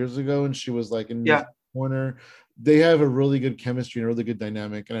couple of years ago, and she was in the corner, they have a really good chemistry and a really good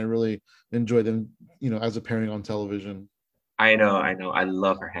dynamic, and I really enjoy them, as a pairing on television. I know, I know. I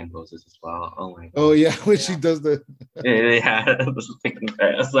love her hand poses as well. Oh my Oh god. yeah, when she Yeah. does the. Yeah, this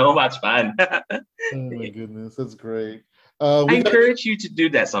is so much fun. Oh my goodness, that's great. I We got encourage you to do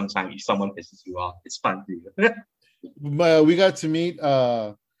that sometime if someone pisses you off. It's fun for you. we got to meet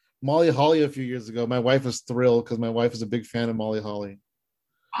Molly Holly a few years ago. My wife was thrilled because my wife is a big fan of Molly Holly.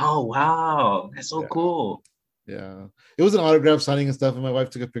 Oh wow, that's so Yeah, cool. yeah. It was an autograph signing and stuff, and my wife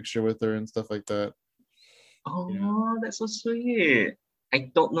took a picture with her and stuff like that. Yeah, Oh, that's so sweet. I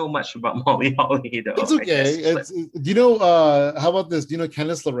don't know much about Molly Holly it's though, I okay. guess. But Do you know? How about this? Do you know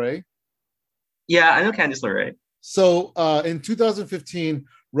Candice LeRae? yeah, I know Candice LeRae. So in 2015,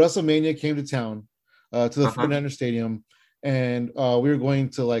 WrestleMania came to town, to the Uh-huh. 49er Stadium, and we were going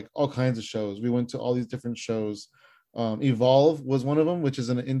to like all kinds of shows. We went to all these different shows. Evolve was one of them, which is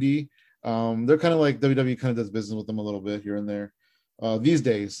an indie. They're kind of like WWE kind of does business with them a little bit here and there. These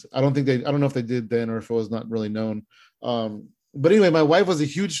days, I don't know if they did then or if it was not really known. But anyway, my wife was a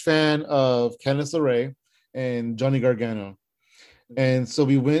huge fan of Candice LeRae and Johnny Gargano. And so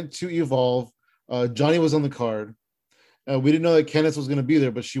we went to Evolve. Johnny was on the card. We didn't know that Candice was going to be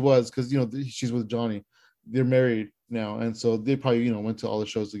there, but she was because she's with Johnny. They're married now, and so they probably went to all the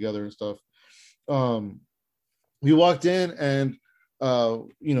shows together and stuff. We walked in, and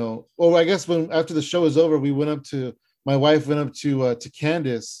I guess when after the show was over, my wife went up to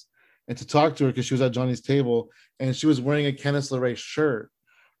Candice and to talk to her because she was at Johnny's table, and she was wearing a Candice LeRae shirt,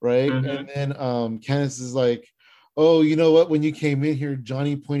 right? Mm-hmm. And then Candice is like, "Oh, you know what? When you came in here,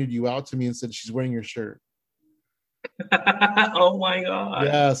 Johnny pointed you out to me and said she's wearing your shirt." Oh my god.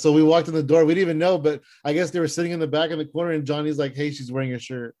 Yeah, so we walked in the door. We didn't even know, but I guess they were sitting in the back in the corner, and Johnny's like, "Hey, she's wearing your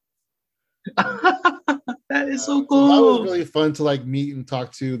shirt." That is so So that was cool. really fun to like meet and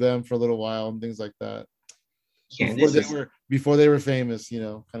talk to them for a little while and things like that Candice is before they were famous,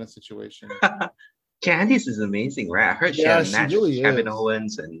 kind of situation. Candice is amazing, right? I heard she Yeah, had a she match with really Kevin is.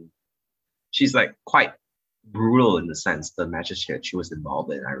 Owens, and she's like quite brutal in the sense the matches she was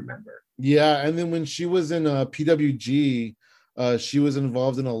involved in. I remember. Yeah, and then when she was in PWG, she was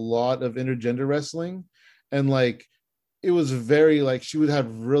involved in a lot of intergender wrestling, and like it was very like she would have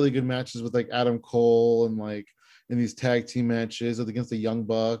really good matches with like Adam Cole and like in these tag team matches against the Young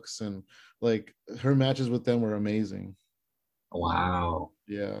Bucks, and like her matches with them were amazing. Wow.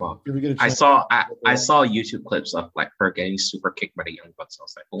 Yeah, Well, if we get a I chance. saw I saw YouTube clips of like her getting super kicked by the Young Bucks. I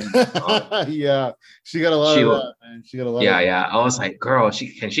was like, oh my god. Yeah, she got a lot She of will. that, man. She got a lot Yeah, of. yeah. I was like, girl,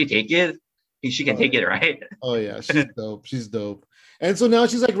 she take it? She can Oh take yeah. it, right? Oh yeah, she's dope. She's dope. And so now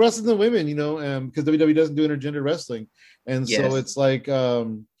she's like wrestling the women, because WWE doesn't do intergender wrestling, and so Yes. it's like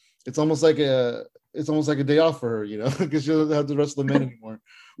it's almost like a day off for her, because she doesn't have to wrestle the men anymore.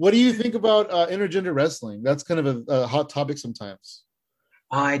 What do you think about intergender wrestling? That's kind of a hot topic sometimes.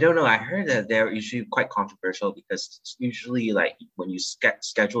 I don't know. I heard that they're usually quite controversial because it's usually like when you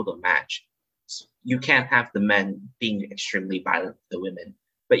schedule the match, you can't have the men being extremely violent with the women,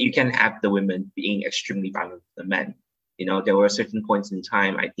 but you can have the women being extremely violent with the men. There were certain points in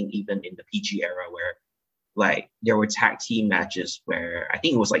time, I think even in the PG era, where like there were tag team matches where I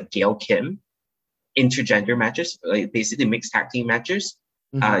think it was like Gail Kim intergender matches, like basically mixed tag team matches.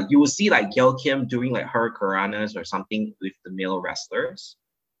 Mhm. You will see like Gail Kim doing like her Karanas or something with the male wrestlers,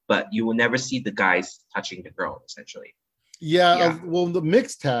 but you will never see the guys touching the girl, essentially. Yeah, Yeah. well, the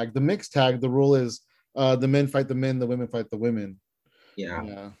rule is the men fight the men, the women fight the women. Yeah.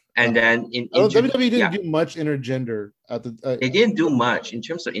 Yeah. And then WWE didn't yeah, do much intergender at the. they didn't do much in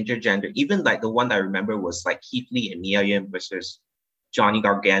terms of intergender. Even like the one I remember was like Keith Lee and Mia Yim versus Johnny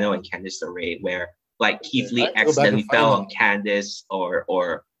Gargano and Candice LeRae, where like Keith I Lee have to go back accidentally and fell find on Candice,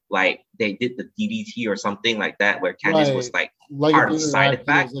 or like they did the DDT or something like that, where that. Candice Right. was like Like part if of the they were side acting,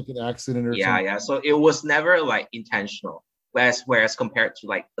 it was effect. like an accident or Yeah, something. yeah. So it was never like intentional. Whereas compared to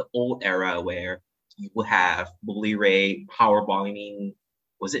like the old era where you would have Bully Ray power bombing,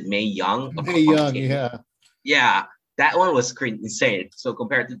 was it May Young Mae on the Young, table? yeah. Yeah, that one was insane. So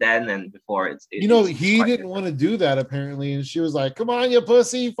compared to then and before, it's He quite didn't different. want to do that apparently, and she was like, "Come on, you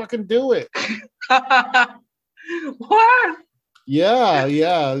pussy, fucking do it." What? Yeah,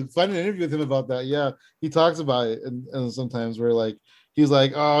 yeah. Find an interview with him about that. Yeah, he talks about it, and sometimes where like he's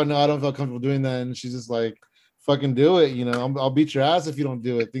like, "Oh no, I don't feel comfortable doing that," and she's just like, "Fucking do it," I'll beat your ass if you don't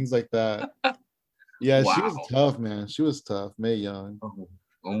do it. Things like that. Yeah, she was Wow. tough, man. She was tough. Mae Young.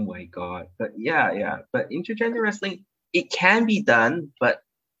 Oh my god. But yeah, yeah. But intergender wrestling, it can be done, but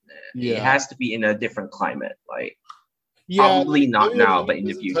it Yeah, has to be in a different climate. Like yeah. probably not now, but WWE in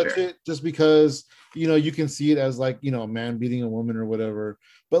the doesn't touch future. it just because you can see it as like a man beating a woman or whatever.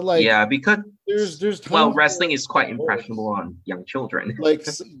 But like, Yeah, because there's well, times where wrestling is quite it works. impressionable on young children. Like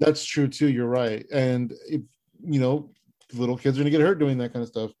that's true too. You're right, and if you know little kids are gonna get hurt doing that kind of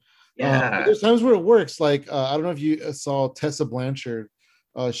stuff. But Yeah. there's times where it works. Like I don't know if you saw Tessa Blanchard.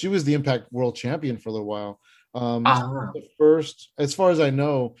 She was the Impact World Champion for a little while. She was Uh, the first, as far as I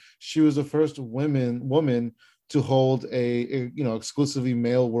know, she was the first woman to hold a exclusively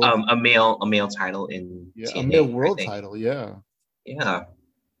male world, a male title in yeah, a male TNA, I world think. title. Yeah, Yeah.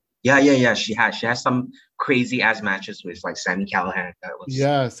 Yeah. She has some crazy ass matches with like Sammy Callahan. That was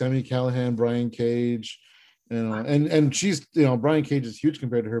yeah. Sammy Callahan, Brian Cage, and she's Brian Cage is huge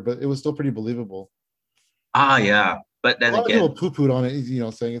compared to her, but it was still pretty believable. yeah. But A then lot of people again, poo-pooed on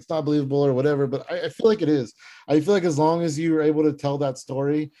it, saying it's not believable or whatever. But I feel like it is. I feel like as long as you're able to tell that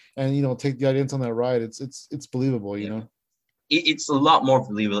story and take the audience on that ride, it's believable. yeah, it's a lot more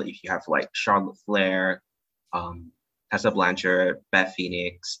believable if you have like Charlotte Flair, um, Tessa Blanchard, Beth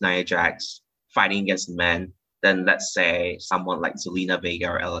Phoenix, Nia Jax fighting against men than let's say someone like Zelina Vega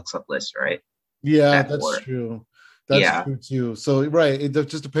or Alexa Bliss, right? Yeah, That that's were true. That's yeah, true too. So right,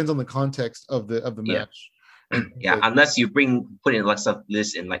 just depends on the context of the yeah, match and things yeah. like Unless you put in Alexa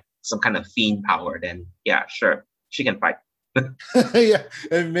Bliss in like some kind of fiend power, then yeah, sure, she can fight. yeah,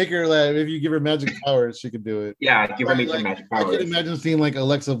 and make her like if you give her magic powers, she could do it. Yeah, give her Right, major like magic I could powers. imagine seeing like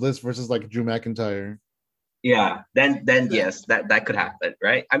Alexa Bliss versus like Drew McIntyre. Yeah, then yes, that could happen,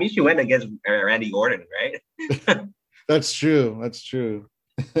 right? I mean, she went against Randy Orton, right? That's true. That's true.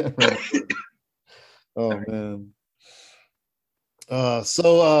 Right. Oh Sorry. man.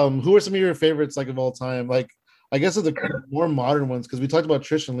 So who are some of your favorites like of all time? Like I guess of the more modern ones, because we talked about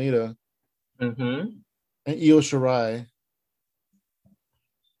Trish and Lita Mm-hmm. and Io Shirai.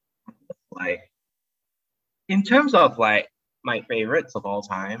 Like in terms of like my favorites of all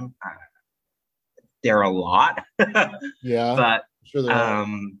time, there are a lot, Yeah, but sure there are.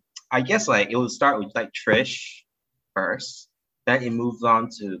 I guess like it would start with like Trish first, then it moves on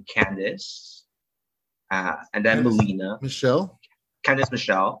to Candice, and then Candice Melina, Michelle. Candice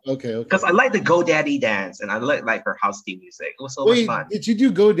Michelle, Okay, okay. because I like the GoDaddy dance and I like her house theme music. It was so much Wait, fun. did you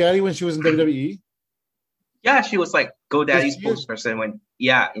do GoDaddy when she was in WWE? Yeah, she was like So GoDaddy's she, spokesperson when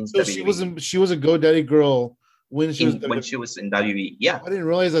in so she WWE wasn't. She was a GoDaddy girl when she was in when she WWE. was in WWE. Yeah, I didn't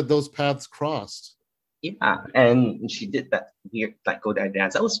realize that those paths crossed. yeah, and she did that weird like GoDaddy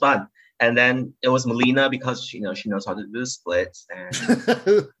dance. That was fun. And then it was Melina because she knows how to do splits,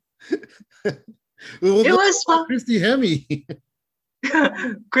 and Well, it was fun. Christy Hemme.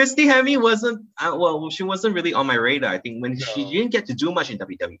 Christy Hemme wasn't she wasn't really on my radar. I think when she No. didn't get to do much in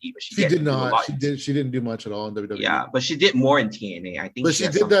WWE, but she She get did to do a not. lot. She didn't do much at all in WWE. Yeah, but she did more in TNA. I think But she she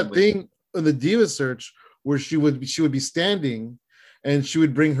has did something that with thing in the Diva Search where she would be standing, and she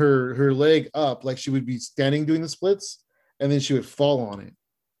would bring her leg up like she would be standing doing the splits, and then she would fall on it.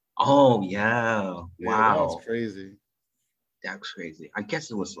 Oh yeah, Yeah, that was wow, crazy. that's crazy. I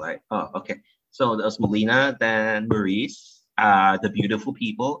guess it was like okay. So there was Melina, then Maurice, the beautiful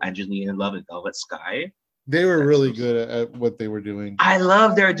people, Angelina Love and Velvet Sky. They were That's really those. good at what they were doing. I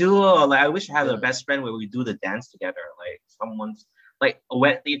love their duo. Like I wish I had Yeah. a best friend where we do the dance together. Like someone's like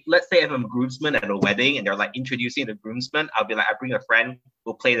let's say if I'm a groomsman at a wedding and they're like introducing the groomsman, I'll be like, I bring a friend,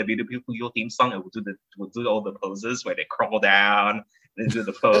 we'll play the beautiful people theme song and we'll do all the poses where they crawl down and do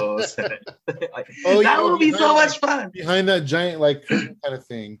the pose. Like, Oh that yeah, would be so much fun. behind that giant like curtain kind of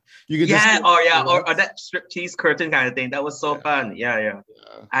thing. You could Yeah, just or that striptease curtain kind of thing. That was so fun. Yeah. yeah.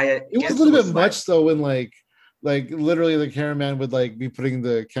 I It was guess a it little was bit like much though when like literally the cameraman would like be putting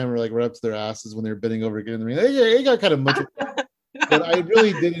the camera like right up to their asses when they're bending over again. I mean, it got kind of much. But I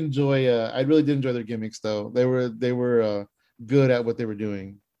really did enjoy their gimmicks though. They were good at what they were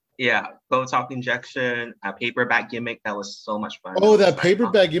doing. yeah, Botox injection, a paperback gimmick. That was so much fun. Oh, That was that like, paper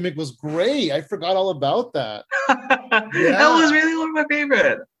bag gimmick was great. I forgot all about that. that was really one of my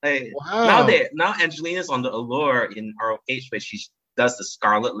favorite. Like Wow. now Angelina's on the Allure in ROH where she does the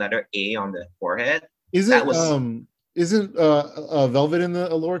scarlet letter A on the forehead. Isn't was isn't Velvet in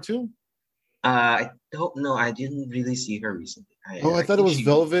the Allure too? I don't know. I didn't really see her recently. I thought it think was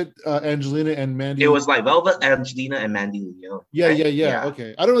Velvet, Angelina, and Mandy. It was like Velvet, Angelina, and Mandy Leo. Yeah, right? yeah.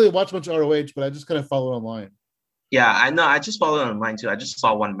 Okay. I don't really watch much ROH, but I just kind of follow online. Yeah, I know. I just followed online too. I just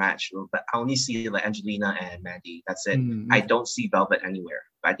saw one match, but I only see like Angelina and Mandy. That's it. Mm-hmm. I don't see Velvet anywhere.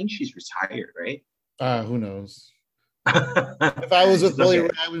 But I think she's retired, right? Who knows? If I was with Bully Ray,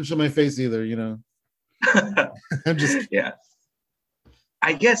 I wouldn't show my face either, I'm just yeah.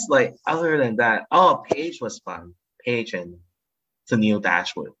 I guess like other than that, Paige was fun. Paige and Tennille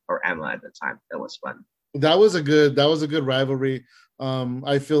Dashwood or Emma at the time. That was fun. that was a good rivalry.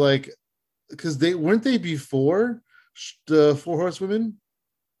 I feel like because they weren't they before the Four Horsewomen?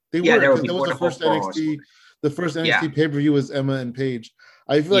 They were. They were That was before the first NXT. The first NXT pay-per-view was Emma and Paige.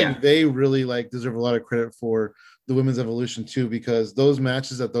 I feel Yeah. like they really like deserve a lot of credit for the women's evolution too, because those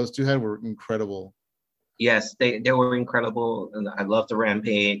matches that those two had were incredible. Yes, they were incredible, and I love the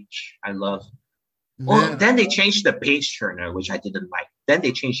Rampage. I love. Well, Man, then they changed the page turner, which I didn't like. Then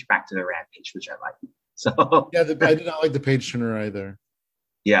they changed back to the Rampage, which I like. So yeah, I did not like the page turner either.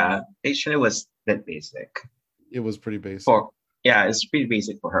 yeah, page turner was a bit basic It was pretty basic. for. Yeah, it's pretty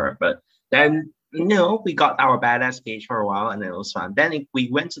basic for her. But then we got our badass page for a while, and then it was fun. Then we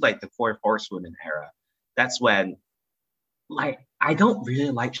went to like the Four Horsewomen era. That's when, like, I don't really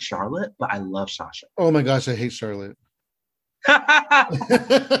like Charlotte, but I love Sasha. Oh my gosh, I hate Charlotte.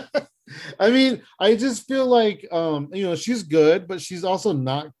 I mean, I just feel like she's good, but she's also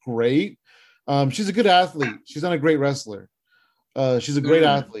not great. She's a good athlete. She's not a great wrestler. She's a great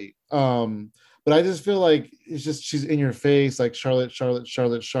athlete. But I just feel like it's just she's in your face, like Charlotte, Charlotte,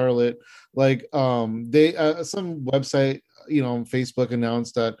 Charlotte, Charlotte. Like they some website on Facebook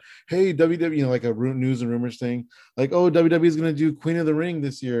announced that, hey, WWE, like a news and rumors thing, like, oh, WWE is going to do Queen of the Ring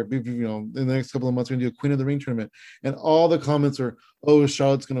this year. In the next couple of months, we're going to do a Queen of the Ring tournament, and all the comments were, oh,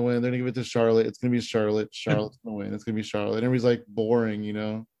 Charlotte's going to win. They're going to give it to Charlotte. It's going to be Charlotte. Charlotte's going to win. It's going to be Charlotte. And everybody's like, boring.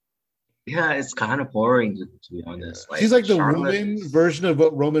 Yeah, it's kind of boring to be honest. Like, she's like the Charlotte woman version of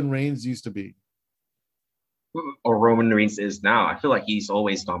what Roman Reigns used to be. Or Roman Reigns is now. I feel like he's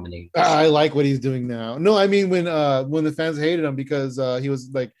always dominating. I like what he's doing now. No, I mean when the fans hated him because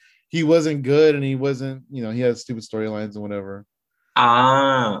he wasn't good and he wasn't, he had stupid storylines and whatever.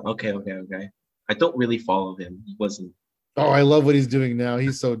 Okay. I don't really follow him. He wasn't. Oh, I love what he's doing now.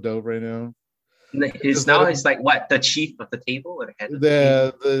 He's so dope right now. He's like what, the chief of the table or the head of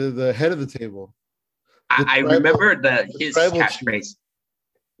the table? The head of the table. I remember his catchphrase.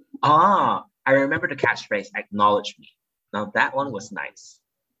 I remember the catchphrase, acknowledge me. Now that one was nice.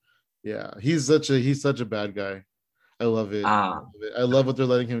 Yeah, he's such a bad guy. I love it. I love what they're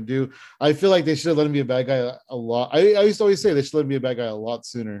letting him do. I feel like they should have let him be a bad guy a lot. I used to always say they should let him be a bad guy a lot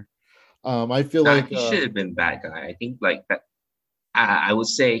sooner. I feel like he should have been a bad guy. I think like that. I would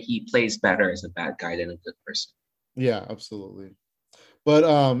say he plays better as a bad guy than a good person. Yeah, absolutely.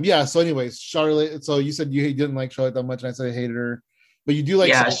 But yeah. So, anyways, Charlotte. So you said you didn't like Charlotte that much, and I said I hated her. But you do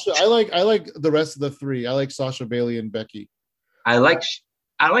like Sasha. I like the rest of the three. I like Sasha, Bayley, and Becky. I like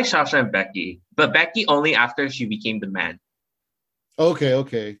Sasha and Becky, but Becky only after she became the man.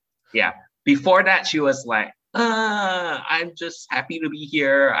 Okay. Yeah. Before that, she was like, I'm just happy to be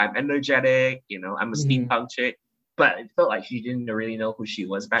here. I'm energetic. I'm a steampunk chick. But it felt like she didn't really know who she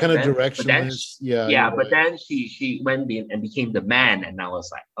was back then. Kind of directionless. But then she went in and became the man, and I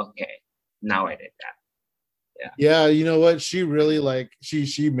was like, okay, now I did that. Yeah, you know what? She really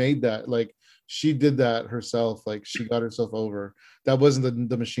she made that. Like she did that herself. Like she got herself over. That wasn't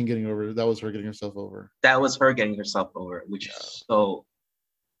the machine getting over. That was her getting herself over. That was her getting herself over, which is so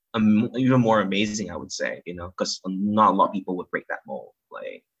even more amazing, I would say. Because not a lot of people would break that mold.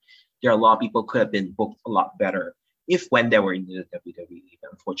 Like there are a lot of people could have been booked a lot better when they were in the WWE.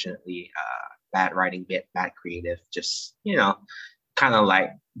 But unfortunately, bad writing, bad creative, just kind of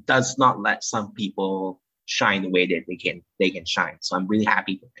like does not let some people shine the way that they can shine. So I'm really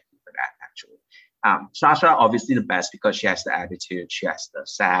happy for that, actually. Sasha, obviously the best because she has the attitude, she has the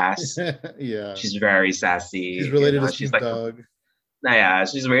sass. Yeah. She's very sassy. She's related to Snoop Dogg. Yeah,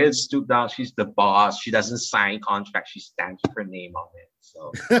 she's related to Snoop Dogg. She's the boss. She doesn't sign contracts. She stamps her name on it.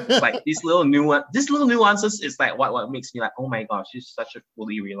 So it's like these little nuances is like what makes me like, oh my gosh, she's such a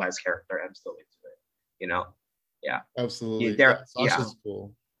fully realized character. I'm so into it. Yeah. Absolutely. Sasha's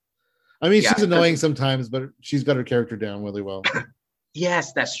cool. I mean, she's annoying sometimes, but she's got her character down really well.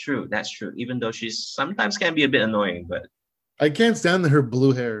 Yes, that's true. Even though she's sometimes can be a bit annoying, but I can't stand her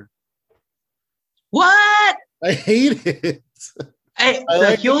blue hair. What? I hate it. Hey,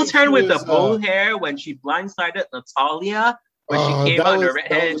 the heel turn with the blue hair when she blindsided Natalya when she came out in the red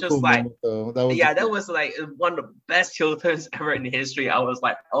hair, just cool like that was like one of the best heel turns ever in history. I was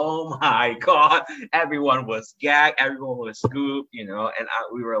like, oh my god, everyone was gagged, everyone was scooped, and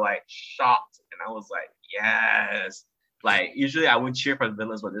we were like shocked, and I was like, yes. Like usually I would cheer for the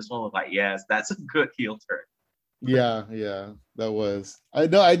villains, but this one was like, yes, that's a good heel turn. Yeah, that was. I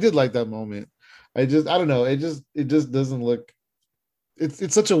know I did like that moment. I don't know. It just doesn't look.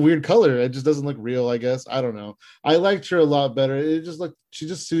 It's such a weird color. It just doesn't look real, I guess. I don't know. I liked her a lot better. She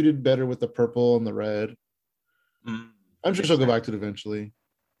just suited better with the purple and the red. I'm sure she'll go back to it eventually.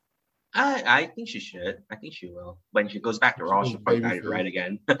 I think she should. I think she will. When she goes back to Raw, she'll probably get it right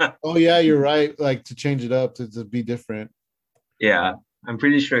again. Oh yeah, you're right. Like to change it up to be different. Yeah, I'm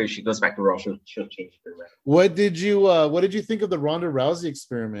pretty sure if she goes back to Raw, she'll change it around. What did you think of the Ronda Rousey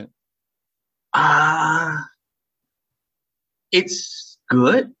experiment? It's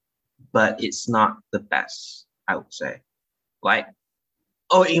good, but it's not the best, I would say. Like,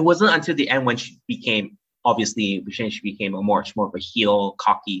 oh, it wasn't until the end when she became obviously she became a much more of a heel,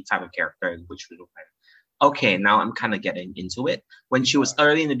 cocky type of character, which was like, okay, now I'm kind of getting into it. When she was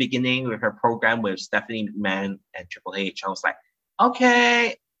early in the beginning with her program with Stephanie McMahon and Triple H, I was like,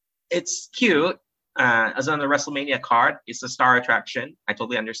 okay, it's cute. As on the WrestleMania card, it's a star attraction. I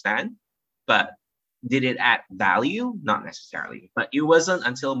totally understand. But did it add value? Not necessarily. But it wasn't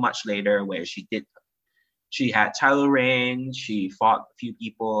until much later where she had title reign, she fought a few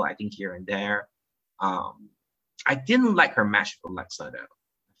people, I think here and there. I didn't like her match with Alexa though.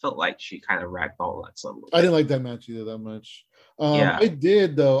 I felt like she kind of ragdolled Alexa a little bit. I didn't like that match either that much. Yeah. I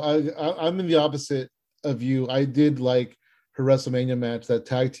did though. I'm in the opposite of you. I did like her WrestleMania match, that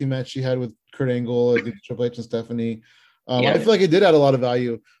tag team match she had with Kurt Angle, Triple H and Stephanie. I feel like it did add a lot of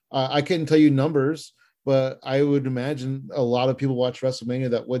value. I couldn't tell you numbers, but I would imagine a lot of people watch WrestleMania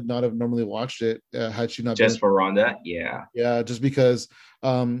that would not have normally watched it had she not just for Ronda. Yeah, just because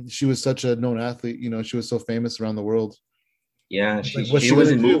she was such a known athlete. You know, she was so famous around the world. Yeah, she was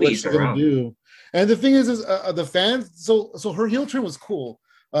in movies around. And the thing is the fans. So her heel turn was cool.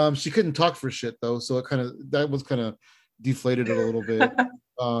 She couldn't talk for shit though, so that was kind of deflated it a little bit.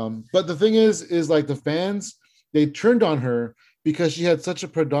 But the thing is like the fans, they turned on her because she had such a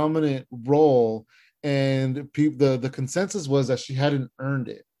predominant role, and the consensus was that she hadn't earned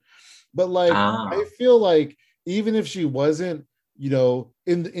it. But like I feel like even if she wasn't, you know,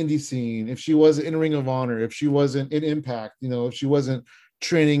 in the indie scene, if she wasn't in Ring of Honor, if she wasn't in Impact, you know, if she wasn't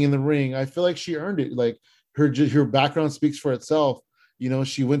training in the ring, I feel like she earned it. Like her background speaks for itself. You know,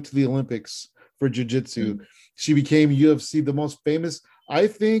 she went to the Olympics for jiu-jitsu. She became UFC, the most famous, I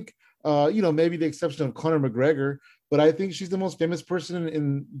think, you know, maybe the exception of Conor McGregor, but I think she's the most famous person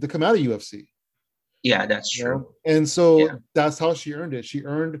in to come out of UFC. Yeah, that's true. And so that's how she earned it. She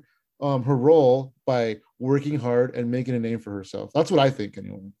earned her role by working hard and making a name for herself. That's what I think,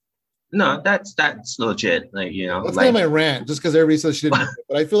 anyway. No, that's legit. Like, you know, that's not my rant. Just because everybody says she didn't,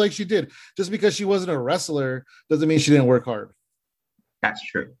 but I feel like she did. Just because she wasn't a wrestler doesn't mean she didn't work hard. That's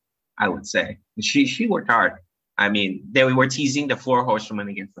true. I would say she worked hard. I mean, they were teasing the 4 horsewomen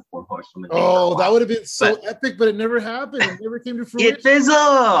against the 4 horsewomen. Oh, that would have been so epic, but it never happened. It never came to fruition. It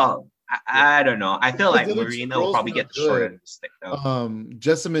fizzled. I don't know. I feel like Marina will probably get the short end of the stick, though.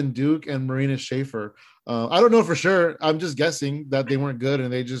 Jessamyn Duke and Marina Shafir. I don't know for sure. I'm just guessing that they weren't good,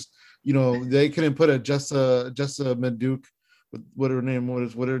 and they just, you know, they couldn't put a Jessamyn Duke. What her name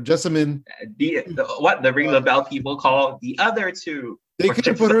was? What her Jessamyn? The Ring the Bell people call the other two. They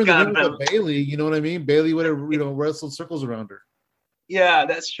couldn't put her in the ring with Bayley. You know what I mean? Bayley would have, you know, wrestled circles around her. Yeah,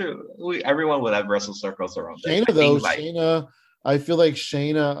 that's true. Everyone would have wrestled circles around her. Shayna, I feel like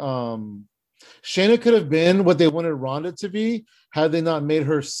Shayna could have been what they wanted Ronda to be had they not made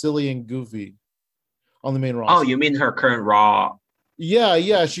her silly and goofy on the main roster. Oh, you mean her current Raw?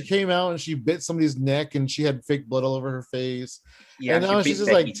 Yeah. She came out and she bit somebody's neck and she had fake blood all over her face. Yeah, and now she's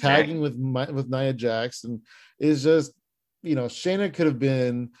just like tagging with Nia Jax, and it's just, you know, Shayna could have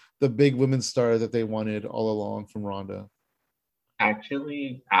been the big women's star that they wanted all along from Ronda.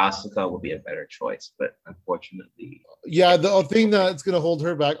 Actually, Asuka would be a better choice, but unfortunately, yeah, the thing that's going to hold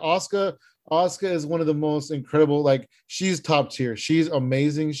her back, Asuka is one of the most incredible. Like, she's top tier. She's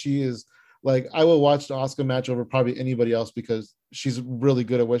amazing. She is like, I will watch the Asuka match over probably anybody else because she's really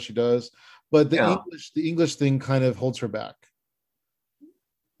good at what she does. But the English thing kind of holds her back.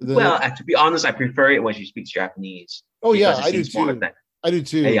 To be honest, I prefer it when she speaks Japanese. Oh yeah, I do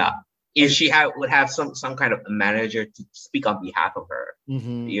too. Yeah. If she would have some kind of a manager to speak on behalf of her,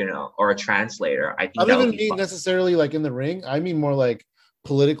 you know, or a translator, I think I don't even mean necessarily like in the ring. I mean more like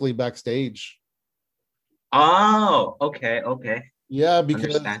politically backstage. Oh, okay. Yeah,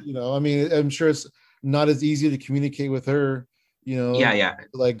 because you know, I mean, I'm sure it's not as easy to communicate with her. You know, yeah.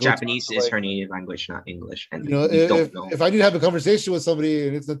 Like Japanese is her native language, not English. And you know, if I need to have a conversation with somebody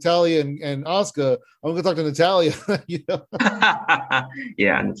and it's Natalya and Asuka, I'm gonna talk to Natalya. You know.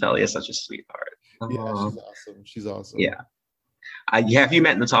 Yeah, Natalya is such a sweetheart. Yeah, she's awesome. Yeah. Have you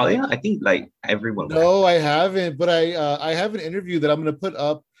met Natalya? I think like everyone. No, I haven't, but I have an interview that I'm gonna put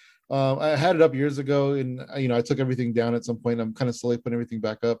up. I had it up years ago, and you know, I took everything down at some point. I'm kind of slowly putting everything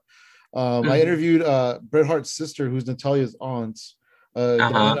back up. I interviewed Bret Hart's sister, who's Natalya's aunt,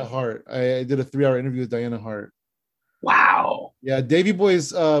 Diana Hart. I did a 3-hour interview with Diana Hart. Wow. Yeah, Davey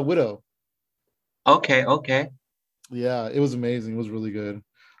Boy's widow. Okay. Yeah, it was amazing. It was really good.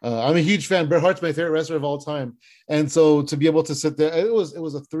 I'm a huge fan. Bret Hart's my favorite wrestler of all time, and so to be able to sit there, it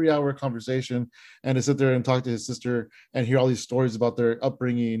was a 3 hour conversation, and to sit there and talk to his sister and hear all these stories about their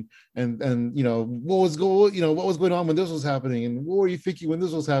upbringing, and what was going on when this was happening, and what were you thinking when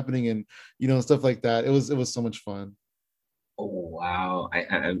this was happening, and stuff like that. It was so much fun. Oh wow!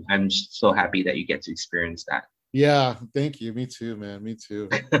 I'm so happy that you get to experience that. Yeah, thank you. Me too, man. Me too.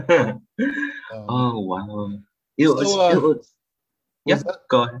 Um, Oh wow! so It was was yeah. that?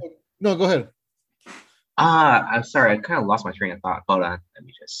 Go ahead. No, go ahead. I'm sorry. I kind of lost my train of thought. Hold on. Let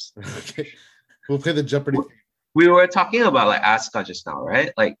me just. Okay, we'll play the Jeopardy. We were talking about like Asuka just now,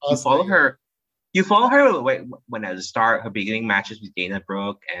 right? Like you Asuka, follow yeah. her. You follow her when at the start, her beginning matches with Dana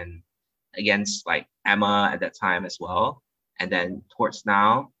Brooke and against like Emma at that time as well. And then towards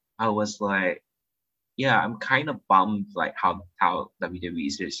now, I was like, yeah, I'm kind of bummed like how WWE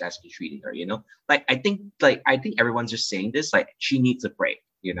is actually treating her, you know? I think everyone's just saying this, like she needs a break,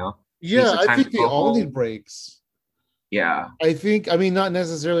 you know? She needs Yeah, the I time think to they go all need home. breaks. Yeah. I mean, not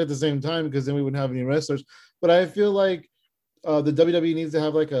necessarily at the same time because then we wouldn't have any wrestlers. But I feel like the WWE needs to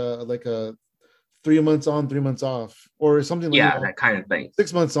have like a 3 months on, 3 months off, or something like Yeah, that kind of thing.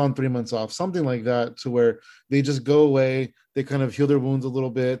 6 months on, 3 months off, something like that, to where they just go away, they kind of heal their wounds a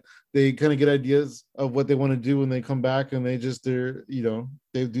little bit, they kind of get ideas of what they want to do when they come back, and they do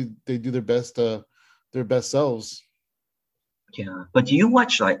their best selves. Yeah. But do you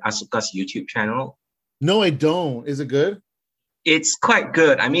watch like Asuka's YouTube channel? No, I don't. Is it good? It's quite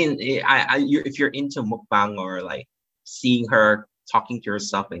good. I mean, if you're into mukbang or like seeing her talking to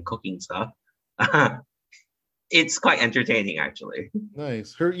herself and cooking stuff, it's quite entertaining actually.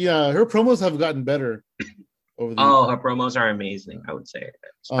 Nice. Her promos have gotten better over the years. Oh, her promos are amazing. I would say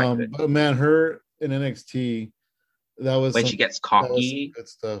it's quite good. But man, her in NXT, that was When some she gets that was some cocky good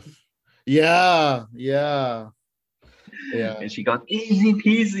stuff. Yeah, yeah, yeah, and she goes easy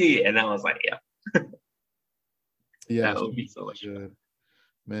peasy, and I was like, yeah, yeah. that would be She's so much fun. good.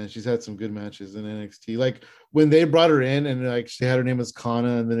 Man, she's had some good matches in NXT. Like when they brought her in and like she had her name as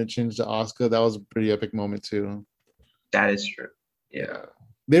Kana and then it changed to Asuka, that was a pretty epic moment too. That is true. Yeah. Yeah.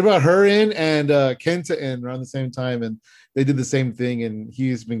 They brought her in and Kenta in around the same time, and they did the same thing, and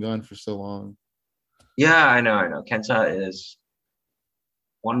he's been gone for so long. Yeah, I know. Kenta is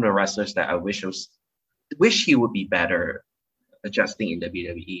one of the wrestlers that I wish he would be better adjusting in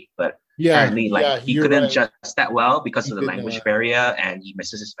WWE, but Yeah, apparently like yeah, he you're couldn't right. adjust that well because He of the did language not. barrier and he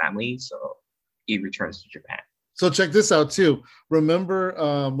misses his family, so he returns to Japan. So check this out too. Remember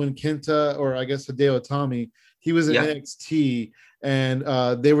when Kenta, or I guess Hideo Itami, he was in Yeah. NXT, and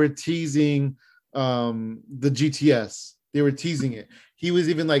they were teasing the GTS. They were teasing it. He was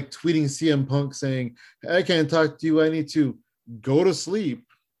even like tweeting CM Punk saying, "I can't talk to you. I need to go to sleep."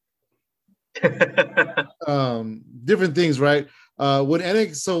 Different things, right? When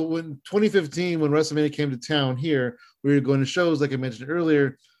 2015, when WrestleMania came to town here, we were going to shows, like I mentioned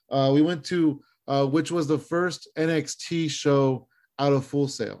earlier. We went to which was the first NXT show out of Full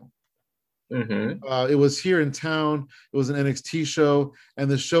Sail. Mm-hmm. It was here in town. It was an NXT show, and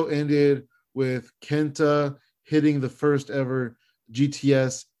the show ended with Kenta hitting the first ever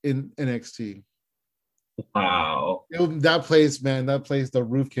GTS in NXT. Wow. That place, man, the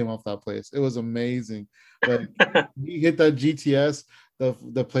roof came off that place. It was amazing. Like he hit that GTS,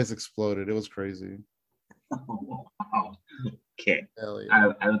 the place exploded. It was crazy. Wow. Okay. Hell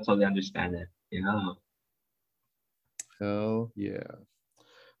yeah. I would totally understand it. Yeah. Hell yeah.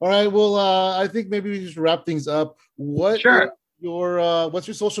 All right. Well, I think maybe we just wrap things up. What's your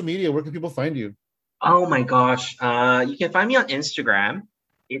social media? Where can people find you? Oh my gosh. You can find me on Instagram.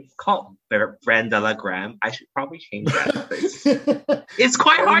 It's called Brandelagram. I should probably change that. It's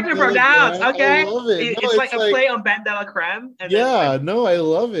quite hard to pronounce. Okay. I love it. It's like a play on Bandela Creme. Yeah, no, I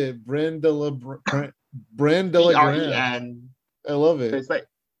love it. Brandelagram. Bren. I love So it. it's like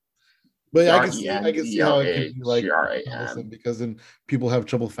But I can see how it could be like Brandelagram. because then people have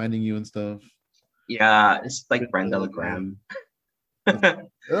trouble finding you and stuff. Yeah, it's like Brandelagram. I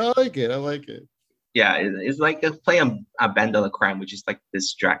like it. I like it. Yeah, it's like a play on Bandela Creme, which is like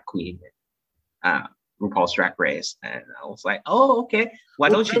this drag queen, RuPaul's Drag Race, and I was like, oh, okay, why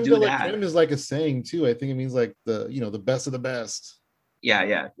don't you do that? Creme is like a saying too. I think it means like the best of the best.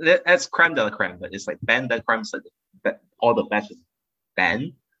 Yeah, that's creme de la creme, but it's like Ben de la creme, so all the best is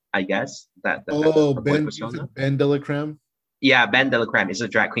Ben, I guess. Ben de la creme. Yeah, Ben de la creme is a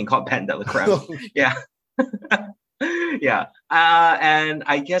drag queen called Ben de la creme. Yeah. Yeah. And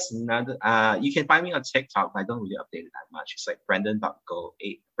I guess you can find me on TikTok, but I don't really update it that much. It's like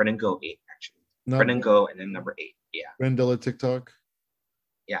Brendan.go8. Brendan Go 8, actually. Brendan Go and then number 8. Yeah. Brandella TikTok.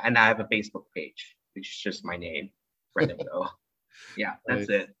 Yeah. And I have a Facebook page, which is just my name. random though. Yeah, that's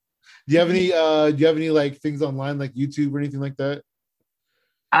Right. it. Do you have any like things online like YouTube or anything like that?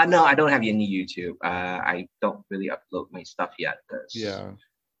 No, I don't have any YouTube. I don't really upload my stuff yet because Yeah.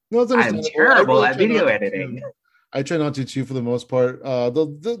 No, it's I'm understandable. I terrible really at try video not to editing. too. I try not to too for the most part.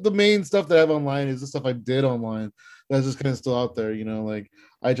 The main stuff that I have online is the stuff I did online. That's just kind of still out there, you know. Like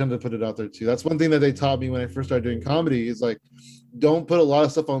I tend to put it out there too. That's one thing that they taught me when I first started doing comedy. Is like, don't put a lot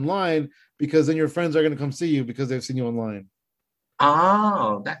of stuff online because then your friends are gonna come see you because they've seen you online.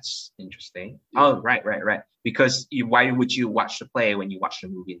 Oh, that's interesting. Yeah. Oh, right. Because why would you watch the play when you watch the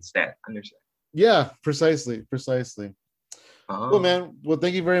movie instead? Understand? Yeah, precisely. Cool, Oh, man. Well,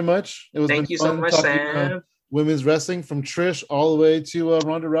 thank you very much. It was been thank you so fun much, talking Sam. women's wrestling from Trish all the way to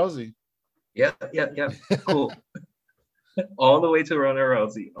Ronda Rousey. Yep. Cool. All the way to Ronda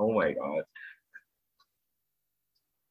Rousey. Oh my God.